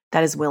dentist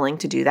that is willing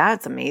to do that,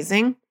 it's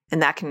amazing.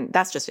 And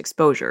that's just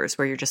exposures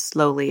where you're just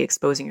slowly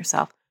exposing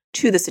yourself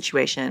to the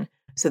situation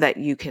so that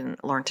you can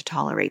learn to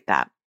tolerate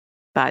that.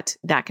 But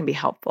that can be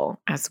helpful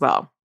as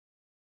well.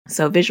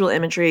 So visual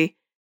imagery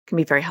can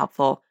be very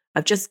helpful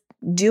of just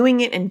doing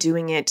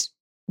it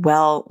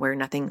well where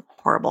nothing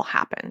horrible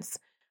happens.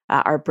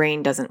 Our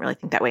brain doesn't really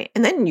think that way.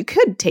 And then you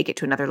could take it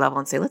to another level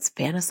and say, let's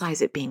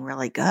fantasize it being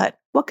really good.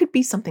 What could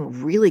be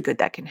something really good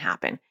that can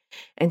happen?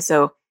 And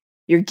so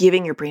you're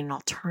giving your brain an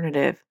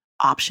alternative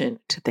option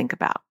to think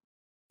about.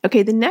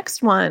 Okay, the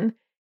next one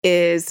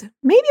is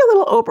maybe a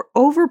little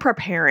over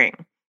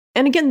preparing.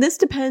 And again, this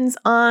depends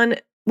on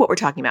what we're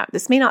talking about.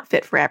 This may not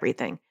fit for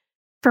everything.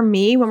 For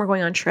me, when we're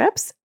going on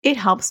trips, it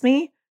helps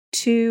me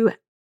to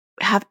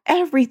have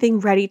everything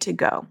ready to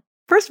go.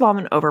 First of all, I'm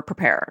an over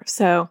preparer.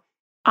 So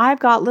I've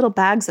got little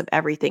bags of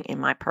everything in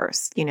my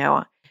purse.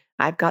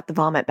 I've got the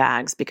vomit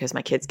bags because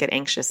my kids get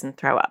anxious and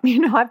throw up.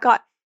 I've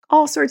got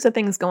all sorts of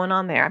things going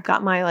on there. I've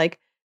got my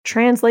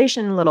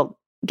translation little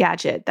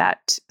gadget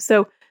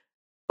so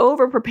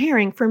over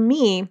preparing for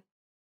me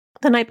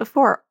the night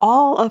before,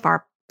 all of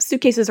our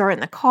suitcases are in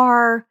the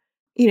car.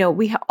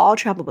 We all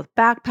travel with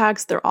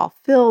backpacks. They're all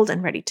filled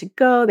and ready to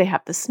go. They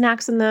have the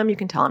snacks in them. You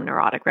can tell I'm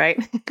neurotic, right?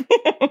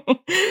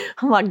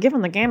 I'm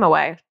giving the game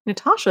away.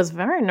 Natasha's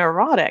very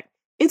neurotic.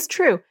 It's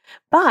true,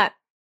 but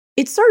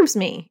it serves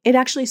me. It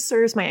actually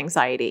serves my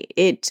anxiety.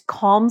 It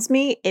calms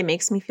me. It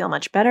makes me feel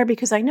much better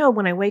because I know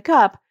when I wake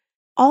up,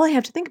 all I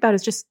have to think about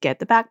is just get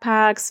the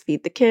backpacks,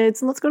 feed the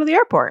kids, and let's go to the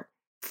airport.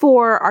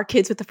 For our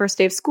kids with the first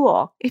day of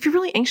school, if you're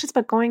really anxious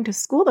about going to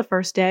school the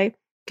first day,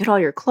 get all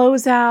your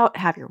clothes out,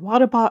 have your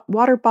water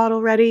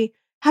bottle ready,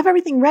 have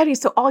everything ready.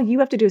 So all you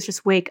have to do is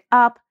just wake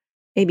up,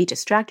 maybe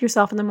distract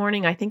yourself in the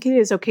morning. I think it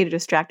is okay to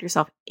distract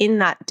yourself in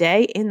that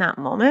day, in that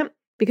moment,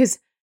 because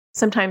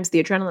sometimes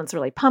the adrenaline's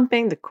really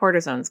pumping, the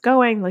cortisone's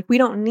going. The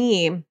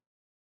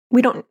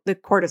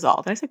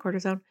cortisol, did I say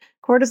cortisone?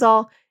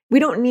 Cortisol, we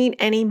don't need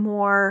any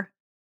more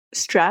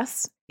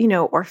stress,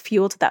 or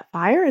fuel to that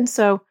fire. And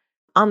so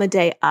on the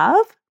day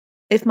of,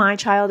 If my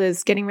child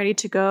is getting ready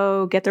to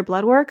go get their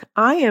blood work,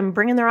 I am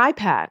bringing their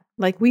iPad.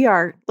 Like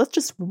let's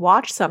just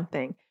watch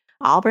something.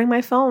 I'll bring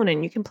my phone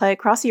and you can play at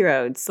Crossy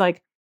Roads.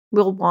 Like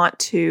we'll want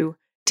to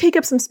take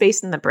up some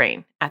space in the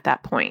brain at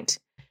that point.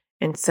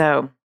 And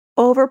so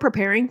over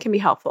preparing can be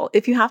helpful.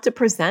 If you have to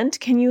present,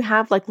 can you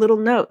have like little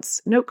note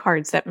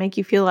cards that make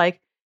you feel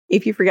like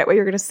if you forget what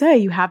you're going to say,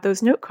 you have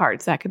those note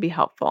cards. That could be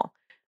helpful.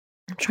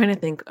 I'm trying to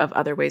think of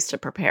other ways to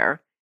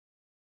prepare.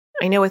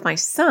 I know with my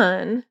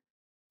son,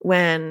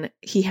 when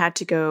he had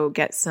to go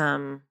get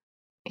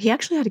he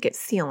actually had to get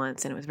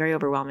sealants and it was very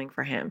overwhelming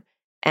for him.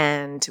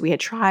 And we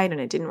had tried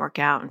and it didn't work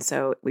out. And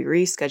so we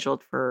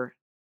rescheduled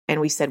and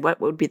we said,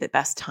 what would be the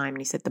best time? And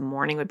he said the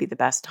morning would be the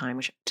best time,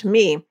 which to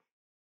me,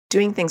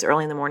 doing things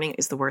early in the morning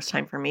is the worst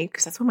time for me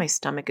because that's when my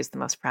stomach is the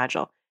most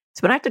fragile.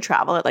 So when I have to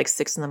travel at like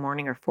 6 in the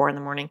morning or 4 in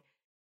the morning,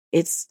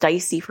 it's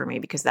dicey for me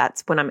because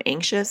that's when I'm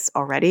anxious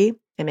already.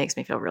 It makes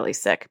me feel really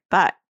sick.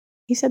 But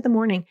he said the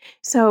morning.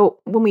 So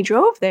when we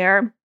drove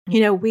there,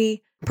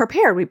 we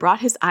prepared. We brought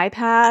his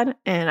iPad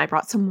and I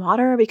brought some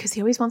water because he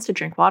always wants to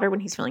drink water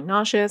when he's feeling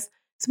nauseous.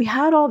 So we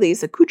had all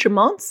these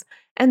accoutrements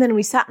and then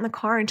we sat in the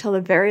car until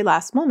the very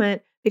last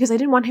moment because I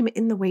didn't want him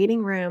in the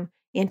waiting room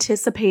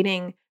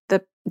anticipating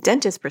the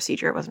dentist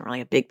procedure. It wasn't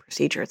really a big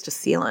procedure. It's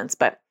just sealants,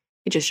 but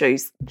it just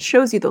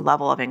shows you the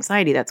level of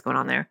anxiety that's going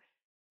on there.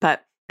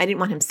 But I didn't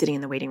want him sitting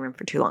in the waiting room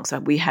for too long. So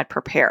we had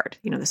prepared,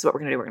 this is what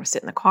we're going to do. We're going to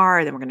sit in the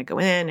car, then we're going to go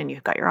in and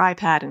you've got your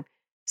iPad. And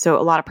so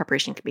a lot of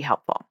preparation can be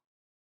helpful.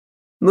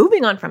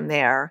 Moving on from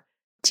there,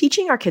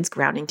 teaching our kids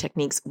grounding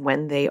techniques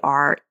when they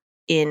are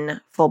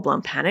in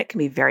full-blown panic can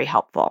be very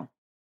helpful.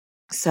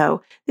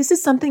 So this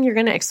is something you're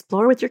going to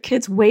explore with your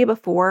kids way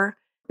before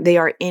they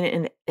are in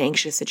an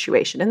anxious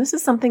situation. And this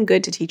is something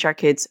good to teach our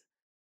kids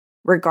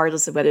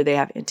regardless of whether they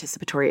have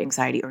anticipatory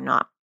anxiety or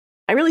not.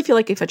 I really feel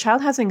like if a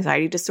child has an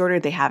anxiety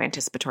disorder, they have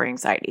anticipatory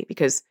anxiety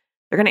because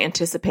they're going to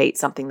anticipate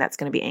something that's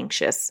going to be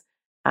anxious,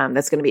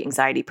 that's going to be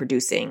anxiety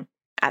producing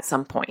at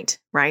some point,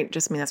 right?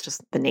 That's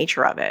just the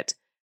nature of it.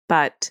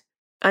 But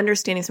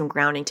understanding some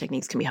grounding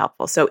techniques can be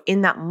helpful. So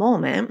in that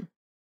moment,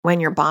 when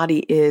your body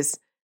is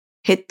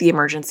hit the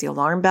emergency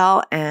alarm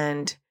bell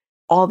and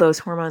all those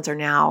hormones are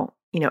now,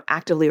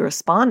 actively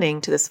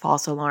responding to this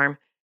false alarm,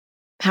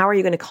 how are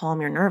you going to calm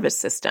your nervous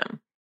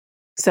system?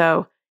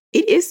 So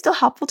it is still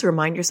helpful to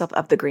remind yourself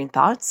of the green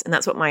thoughts. And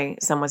that's what my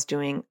son was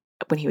doing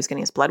when he was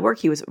getting his blood work.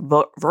 He was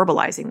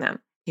verbalizing them.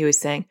 He was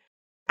saying,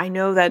 I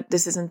know that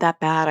this isn't that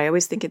bad. I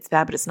always think it's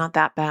bad, but it's not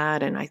that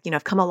bad. And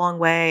I've come a long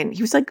way. And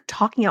he was like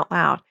talking out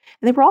loud.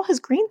 And they were all his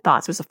green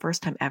thoughts. It was the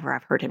first time ever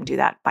I've heard him do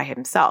that by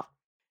himself,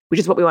 which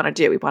is what we want to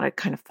do. We want to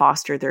kind of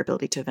foster their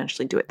ability to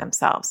eventually do it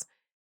themselves.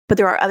 But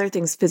there are other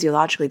things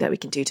physiologically that we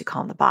can do to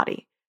calm the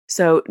body.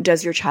 So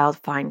does your child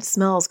find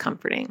smells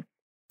comforting?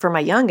 For my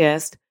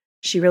youngest,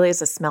 she really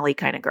is a smelly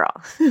kind of girl.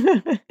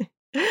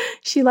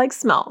 She likes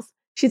smells.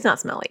 She's not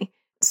smelly.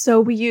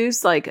 So we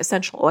use like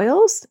essential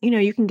oils.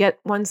 You can get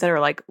ones that are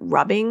like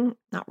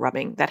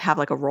that have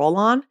like a roll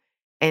on.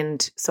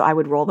 And so I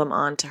would roll them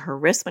onto her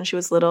wrist when she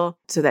was little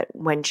so that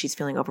when she's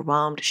feeling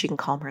overwhelmed, she can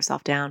calm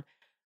herself down.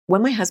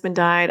 When my husband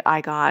died,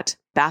 I got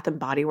Bath and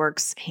Body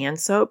Works hand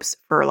soaps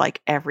for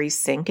like every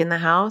sink in the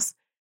house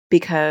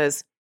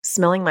because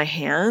smelling my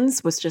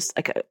hands was just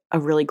like a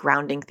really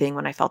grounding thing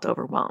when I felt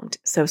overwhelmed.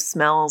 So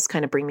smells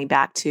kind of bring me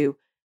back to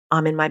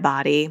I'm in my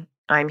body,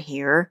 I'm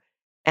here.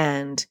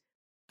 And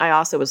I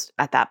also was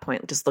at that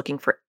point just looking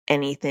for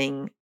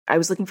anything. I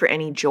was looking for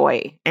any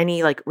joy,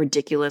 any like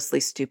ridiculously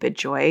stupid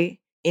joy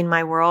in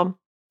my world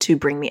to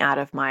bring me out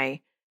of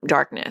my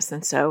darkness.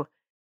 And so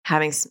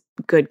having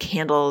good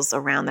candles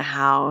around the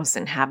house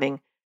and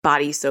having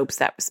body soaps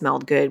that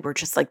smelled good were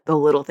just like the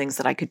little things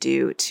that I could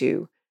do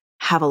to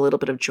have a little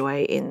bit of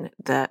joy in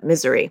the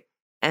misery.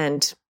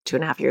 And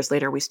 2.5 years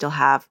later, we still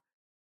have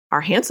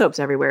our hand soaps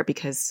everywhere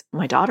because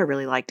my daughter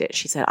really liked it.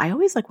 She said, I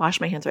always like wash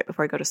my hands right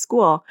before I go to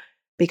school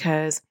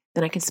because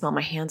then I can smell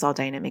my hands all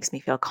day and it makes me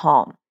feel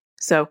calm.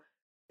 So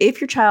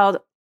if your child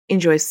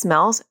enjoys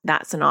smells,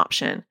 that's an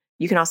option.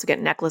 You can also get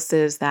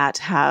necklaces that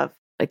have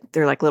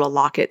they're like little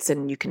lockets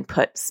and you can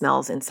put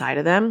smells inside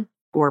of them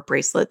or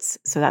bracelets.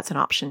 So that's an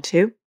option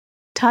too.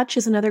 Touch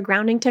is another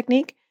grounding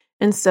technique.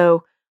 And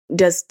so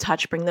does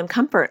touch bring them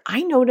comfort?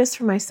 I notice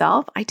for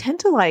myself, I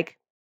tend to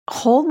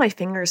hold my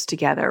fingers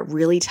together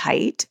really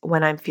tight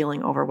when I'm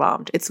feeling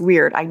overwhelmed. It's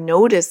weird. I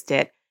noticed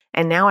it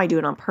and now I do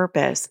it on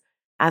purpose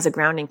as a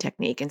grounding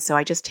technique. And so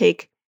I just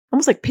take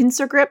almost like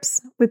pincer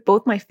grips with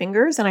both my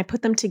fingers and I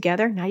put them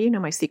together. Now you know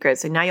my secret.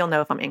 So now you'll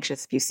know if I'm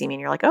anxious if you see me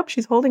and you're like, oh,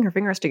 she's holding her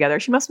fingers together.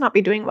 She must not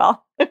be doing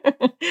well.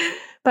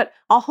 But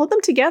I'll hold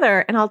them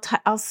together and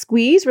I'll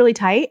squeeze really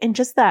tight. And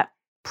just that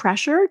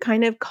pressure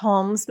kind of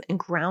calms and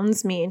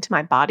grounds me into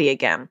my body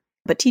again.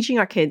 But teaching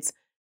our kids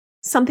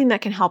something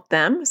that can help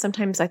them.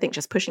 Sometimes I think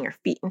just pushing your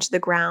feet into the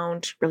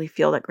ground, really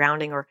feel that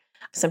grounding. Or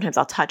sometimes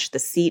I'll touch the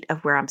seat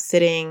of where I'm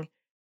sitting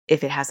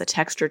if it has a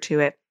texture to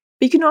it.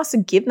 But you can also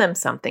give them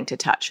something to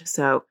touch.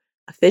 So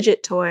a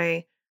fidget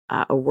toy,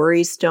 a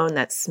worry stone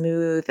that's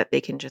smooth that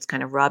they can just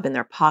kind of rub in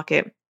their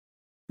pocket.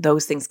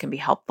 Those things can be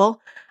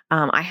helpful.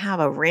 I have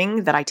a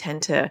ring that I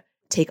tend to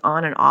take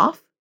on and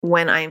off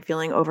when I'm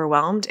feeling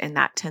overwhelmed, and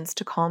that tends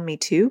to calm me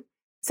too.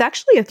 It's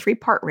actually a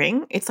 3-part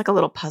ring. It's like a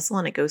little puzzle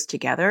and it goes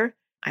together.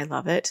 I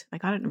love it. I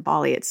got it in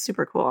Bali. It's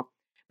super cool.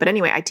 But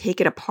anyway, I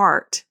take it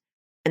apart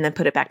and then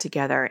put it back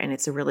together, and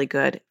it's a really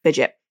good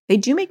fidget. They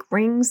do make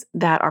rings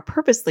that are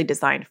purposely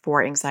designed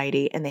for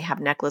anxiety, and they have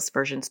necklace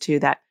versions too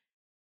that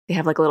they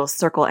have like a little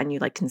circle and you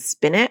like can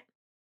spin it.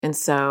 And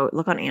so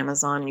look on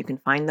Amazon and you can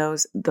find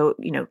those. Though,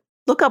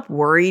 look up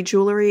worry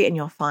jewelry and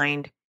you'll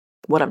find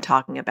what I'm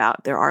talking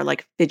about. There are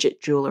like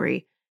fidget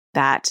jewelry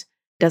that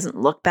doesn't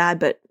look bad,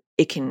 but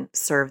it can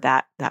serve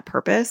that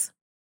purpose.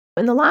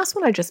 And the last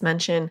one I just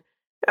mentioned,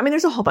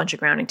 there's a whole bunch of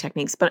grounding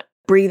techniques, but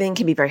breathing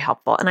can be very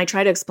helpful. And I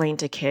try to explain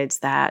to kids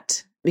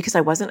that, because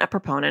I wasn't a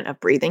proponent of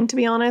breathing, to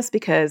be honest,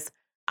 because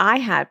I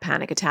had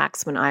panic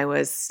attacks when I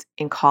was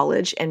in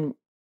college. And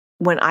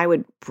when I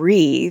would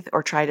breathe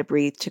or try to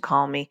breathe to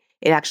calm me,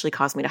 it actually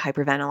caused me to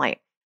hyperventilate.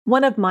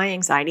 One of my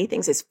anxiety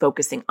things is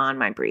focusing on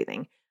my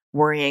breathing,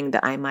 worrying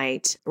that I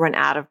might run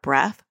out of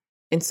breath.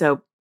 And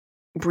so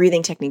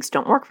breathing techniques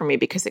don't work for me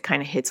because it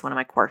kind of hits one of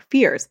my core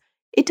fears.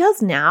 It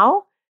does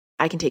now.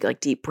 I can take like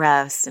deep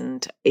breaths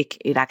and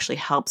it actually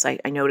helps. I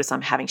notice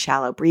I'm having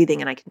shallow breathing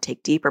and I can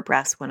take deeper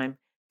breaths when I'm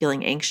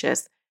feeling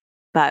anxious.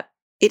 But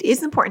it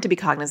is important to be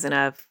cognizant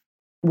of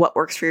what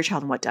works for your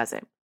child and what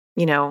doesn't.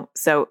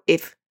 So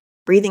if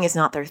breathing is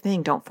not their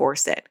thing, don't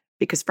force it.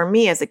 Because for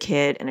me as a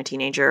kid and a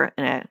teenager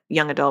and a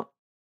young adult,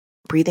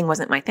 breathing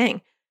wasn't my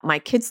thing. My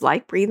kids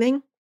like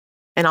breathing,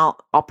 and I'll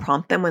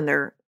prompt them when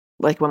they're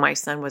like, when my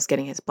son was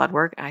getting his blood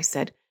work, I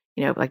said,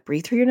 like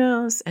breathe through your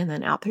nose and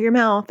then out through your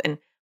mouth. And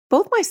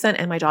both my son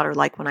and my daughter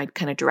like when I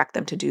kind of direct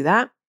them to do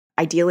that.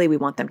 Ideally, we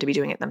want them to be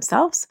doing it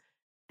themselves.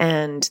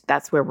 And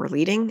that's where we're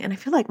leading. And I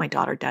feel like my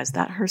daughter does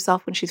that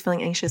herself when she's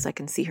feeling anxious. I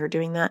can see her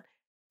doing that.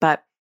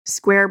 But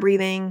square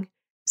breathing,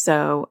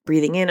 so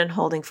breathing in and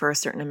holding for a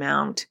certain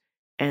amount,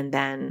 and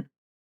then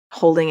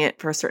holding it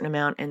for a certain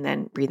amount, and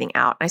then breathing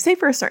out. And I say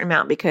for a certain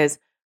amount because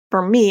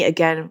for me,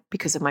 again,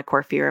 because of my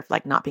core fear of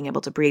like not being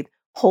able to breathe,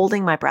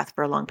 holding my breath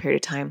for a long period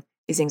of time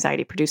is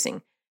anxiety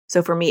producing.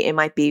 So for me, it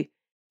might be,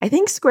 I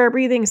think square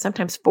breathing is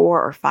sometimes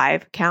 4 or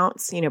 5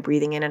 counts,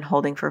 breathing in and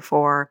holding for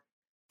 4.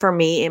 For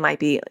me, it might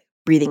be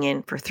breathing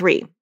in for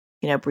 3,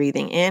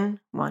 breathing in,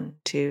 1,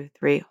 2,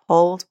 3,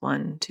 hold,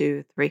 1,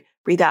 2, 3,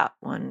 breathe out,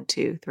 1,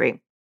 2,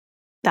 3.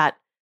 That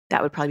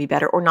would probably be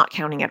better, or not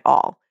counting at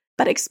all.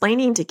 But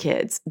explaining to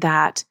kids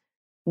that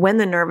when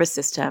the nervous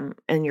system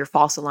and your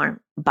false alarm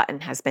button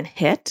has been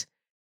hit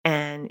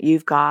and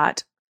you've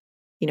got,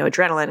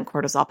 adrenaline and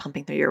cortisol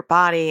pumping through your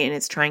body, and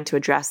it's trying to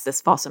address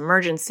this false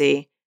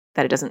emergency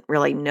that it doesn't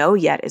really know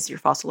yet is your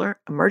false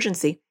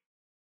emergency,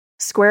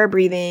 square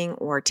breathing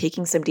or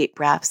taking some deep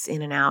breaths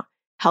in and out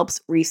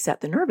helps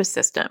reset the nervous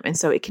system. And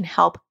so it can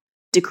help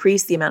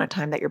decrease the amount of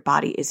time that your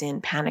body is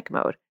in panic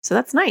mode. So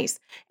that's nice.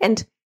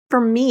 And for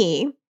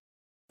me,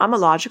 I'm a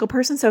logical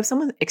person. So if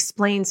someone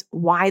explains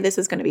why this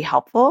is going to be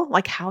helpful,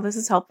 like how this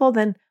is helpful,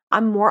 then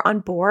I'm more on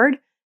board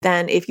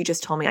than if you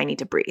just told me I need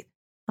to breathe.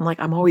 I'm like,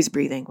 I'm always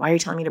breathing. Why are you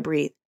telling me to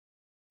breathe?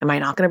 Am I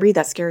not going to breathe?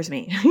 That scares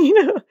me.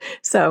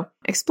 So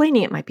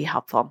explaining it might be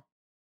helpful.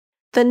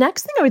 The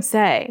next thing I would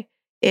say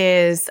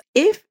is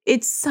if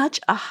it's such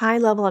a high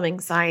level of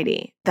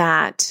anxiety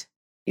that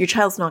your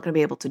child's not going to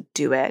be able to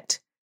do it,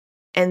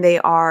 and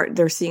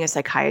they're seeing a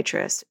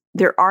psychiatrist,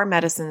 there are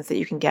medicines that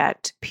you can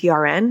get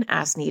PRN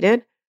as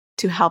needed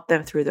to help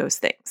them through those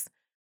things.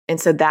 And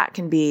so that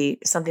can be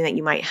something that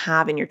you might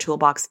have in your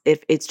toolbox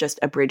if it's just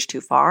a bridge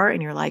too far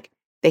and you're like,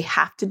 they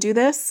have to do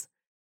this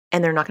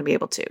and they're not going to be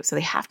able to. So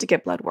they have to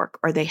get blood work,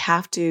 or they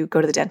have to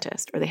go to the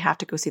dentist, or they have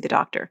to go see the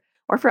doctor.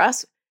 Or for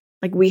us,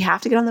 like we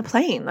have to get on the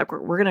plane, like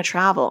we're going to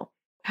travel.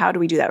 How do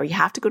we do that? Or you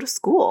have to go to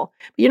school.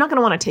 But you're not going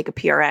to want to take a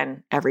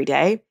PRN every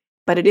day,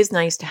 but it is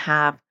nice to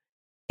have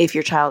if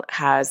your child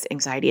has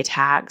anxiety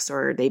attacks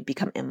or they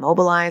become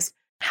immobilized.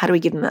 How do we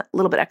give them a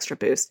little bit extra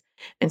boost?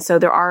 And so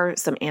there are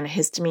some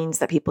antihistamines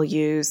that people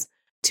use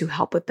to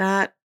help with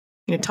that.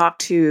 Talk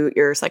to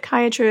your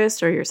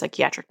psychiatrist or your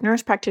psychiatric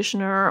nurse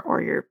practitioner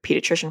or your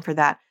pediatrician for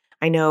that.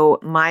 I know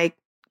my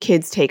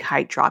kids take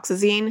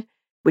hydroxyzine,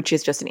 which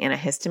is just an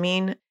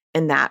antihistamine,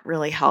 and that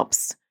really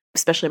helps,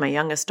 especially my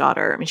youngest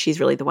daughter. She's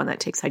really the one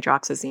that takes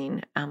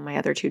hydroxyzine. My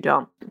other 2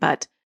 don't.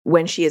 But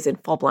when she is in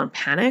full-blown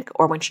panic,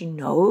 or when she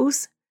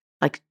knows,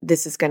 like,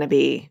 this is going to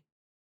be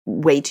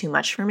way too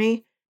much for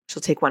me, she'll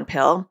take 1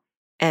 pill,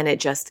 and it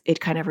just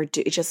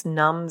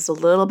numbs a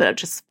little bit. It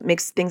just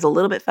makes things a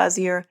little bit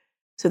fuzzier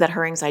so that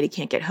her anxiety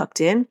can't get hooked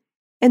in.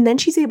 And then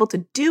she's able to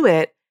do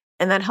it.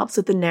 And that helps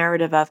with the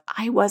narrative of,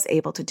 I was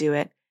able to do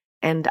it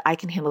and I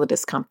can handle the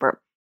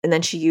discomfort. And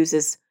then she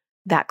uses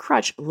that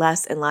crutch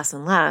less and less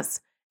and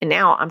less. And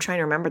now I'm trying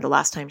to remember the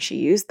last time she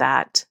used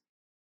that.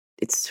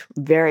 It's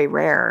very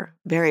rare,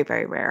 very,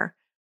 very rare.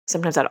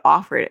 Sometimes I'd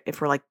offer it if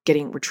we're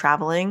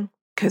traveling,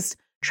 because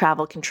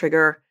travel can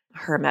trigger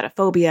her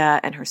emetophobia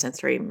and her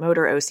sensory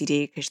motor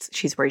OCD, because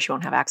she's worried she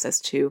won't have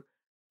access to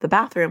the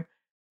bathroom.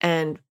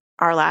 And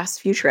our last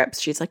few trips,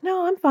 she's like,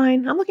 no, I'm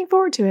fine. I'm looking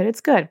forward to it.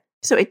 It's good.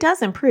 So it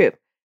does improve.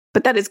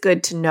 But that is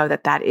good to know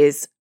that that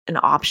is an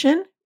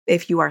option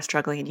if you are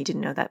struggling and you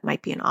didn't know that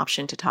might be an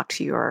option to talk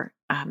to your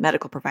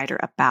medical provider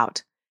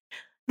about.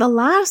 The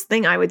last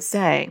thing I would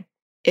say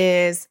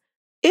is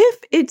if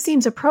it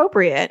seems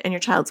appropriate and your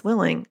child's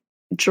willing,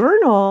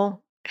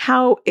 journal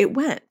how it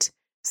went.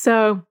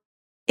 So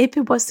if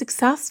it was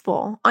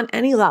successful on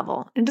any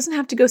level, it doesn't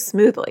have to go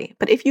smoothly,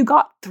 but if you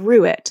got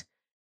through it,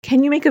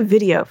 can you make a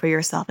video for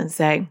yourself and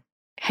say,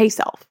 hey,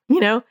 self,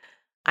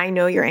 I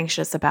know you're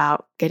anxious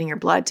about getting your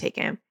blood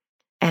taken,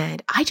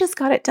 and I just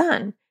got it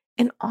done.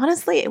 And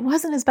honestly, it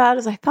wasn't as bad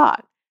as I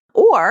thought.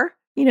 Or,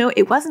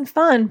 it wasn't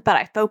fun, but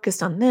I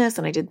focused on this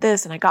and I did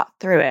this and I got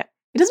through it.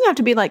 It doesn't have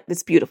to be like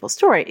this beautiful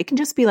story. It can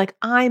just be like,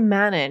 I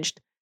managed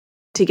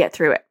to get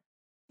through it.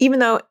 Even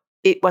though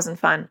it wasn't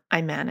fun,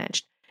 I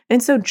managed.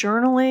 And so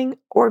journaling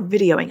or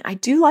videoing, I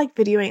do like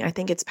videoing. I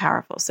think it's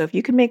powerful. So if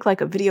you can make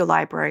like a video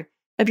library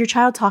of your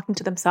child talking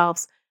to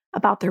themselves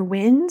about their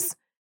wins,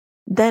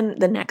 then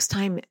the next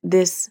time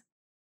this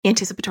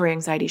anticipatory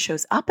anxiety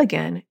shows up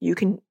again, you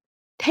can,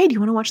 hey, do you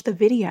want to watch the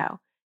video?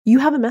 You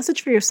have a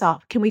message for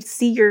yourself. Can we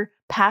see your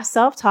past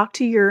self talk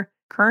to your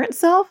current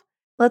self?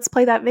 Let's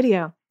play that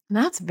video. And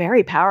that's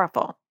very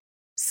powerful.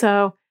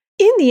 So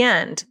in the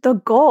end, the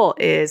goal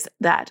is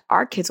that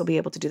our kids will be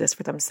able to do this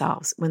for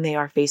themselves when they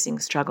are facing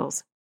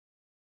struggles.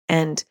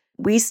 And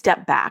we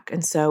step back.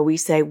 And so we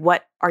say,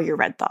 what are your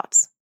red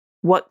thoughts?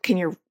 What can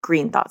your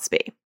green thoughts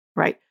be,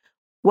 right?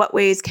 What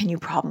ways can you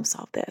problem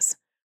solve this?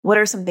 What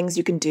are some things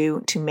you can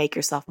do to make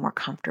yourself more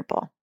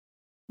comfortable?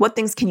 What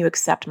things can you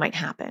accept might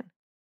happen?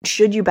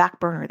 Should you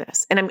back burner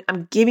this? And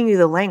I'm giving you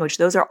the language.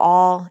 Those are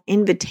all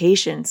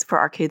invitations for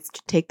our kids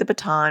to take the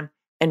baton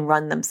and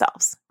run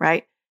themselves,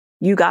 right?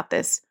 You got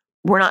this.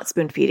 We're not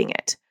spoon feeding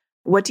it.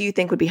 What do you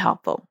think would be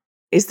helpful?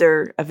 Is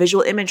there a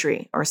visual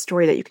imagery or a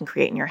story that you can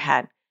create in your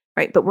head,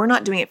 right? But we're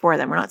not doing it for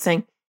them. We're not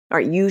saying, all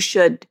right, you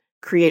should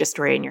create a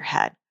story in your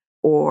head,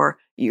 or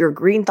your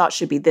green thought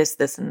should be this,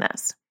 this, and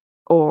this,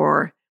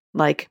 or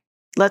like,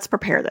 let's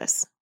prepare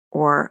this,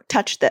 or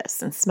touch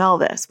this and smell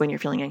this when you're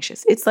feeling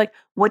anxious. It's like,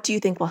 what do you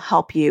think will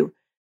help you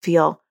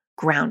feel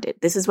grounded?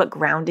 This is what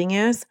grounding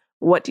is.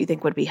 What do you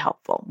think would be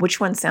helpful? Which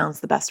one sounds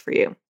the best for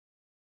you?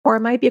 Or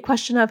it might be a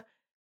question of,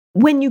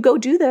 when you go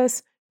do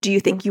this, do you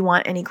think you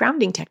want any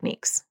grounding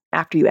techniques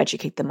after you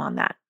educate them on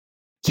that?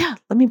 Yeah,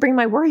 let me bring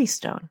my worry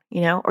stone,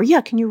 or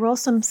yeah, can you roll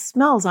some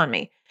smells on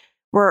me?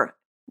 We're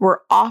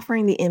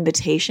offering the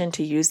invitation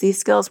to use these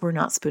skills. We're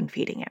not spoon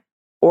feeding it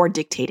or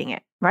dictating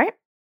it, right?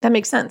 That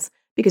makes sense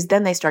because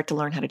then they start to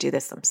learn how to do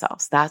this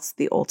themselves. That's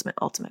the ultimate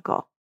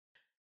goal.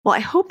 Well, I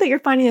hope that you're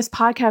finding this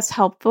podcast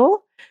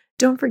helpful.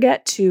 Don't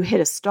forget to hit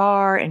a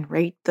star and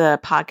rate the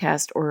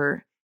podcast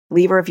or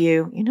leave a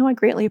review. I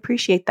greatly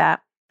appreciate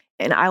that.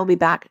 And I will be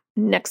back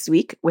next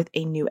week with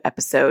a new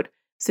episode.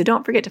 So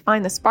don't forget to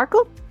find the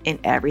sparkle in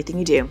everything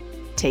you do.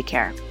 Take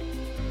care.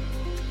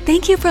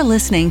 Thank you for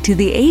listening to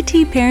the AT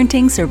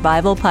Parenting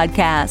Survival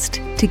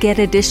Podcast. To get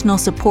additional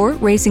support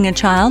raising a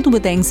child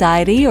with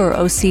anxiety or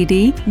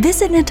OCD,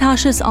 visit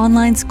Natasha's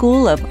online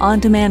school of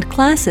on-demand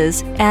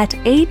classes at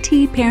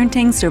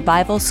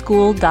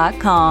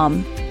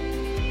atparentingsurvivalschool.com.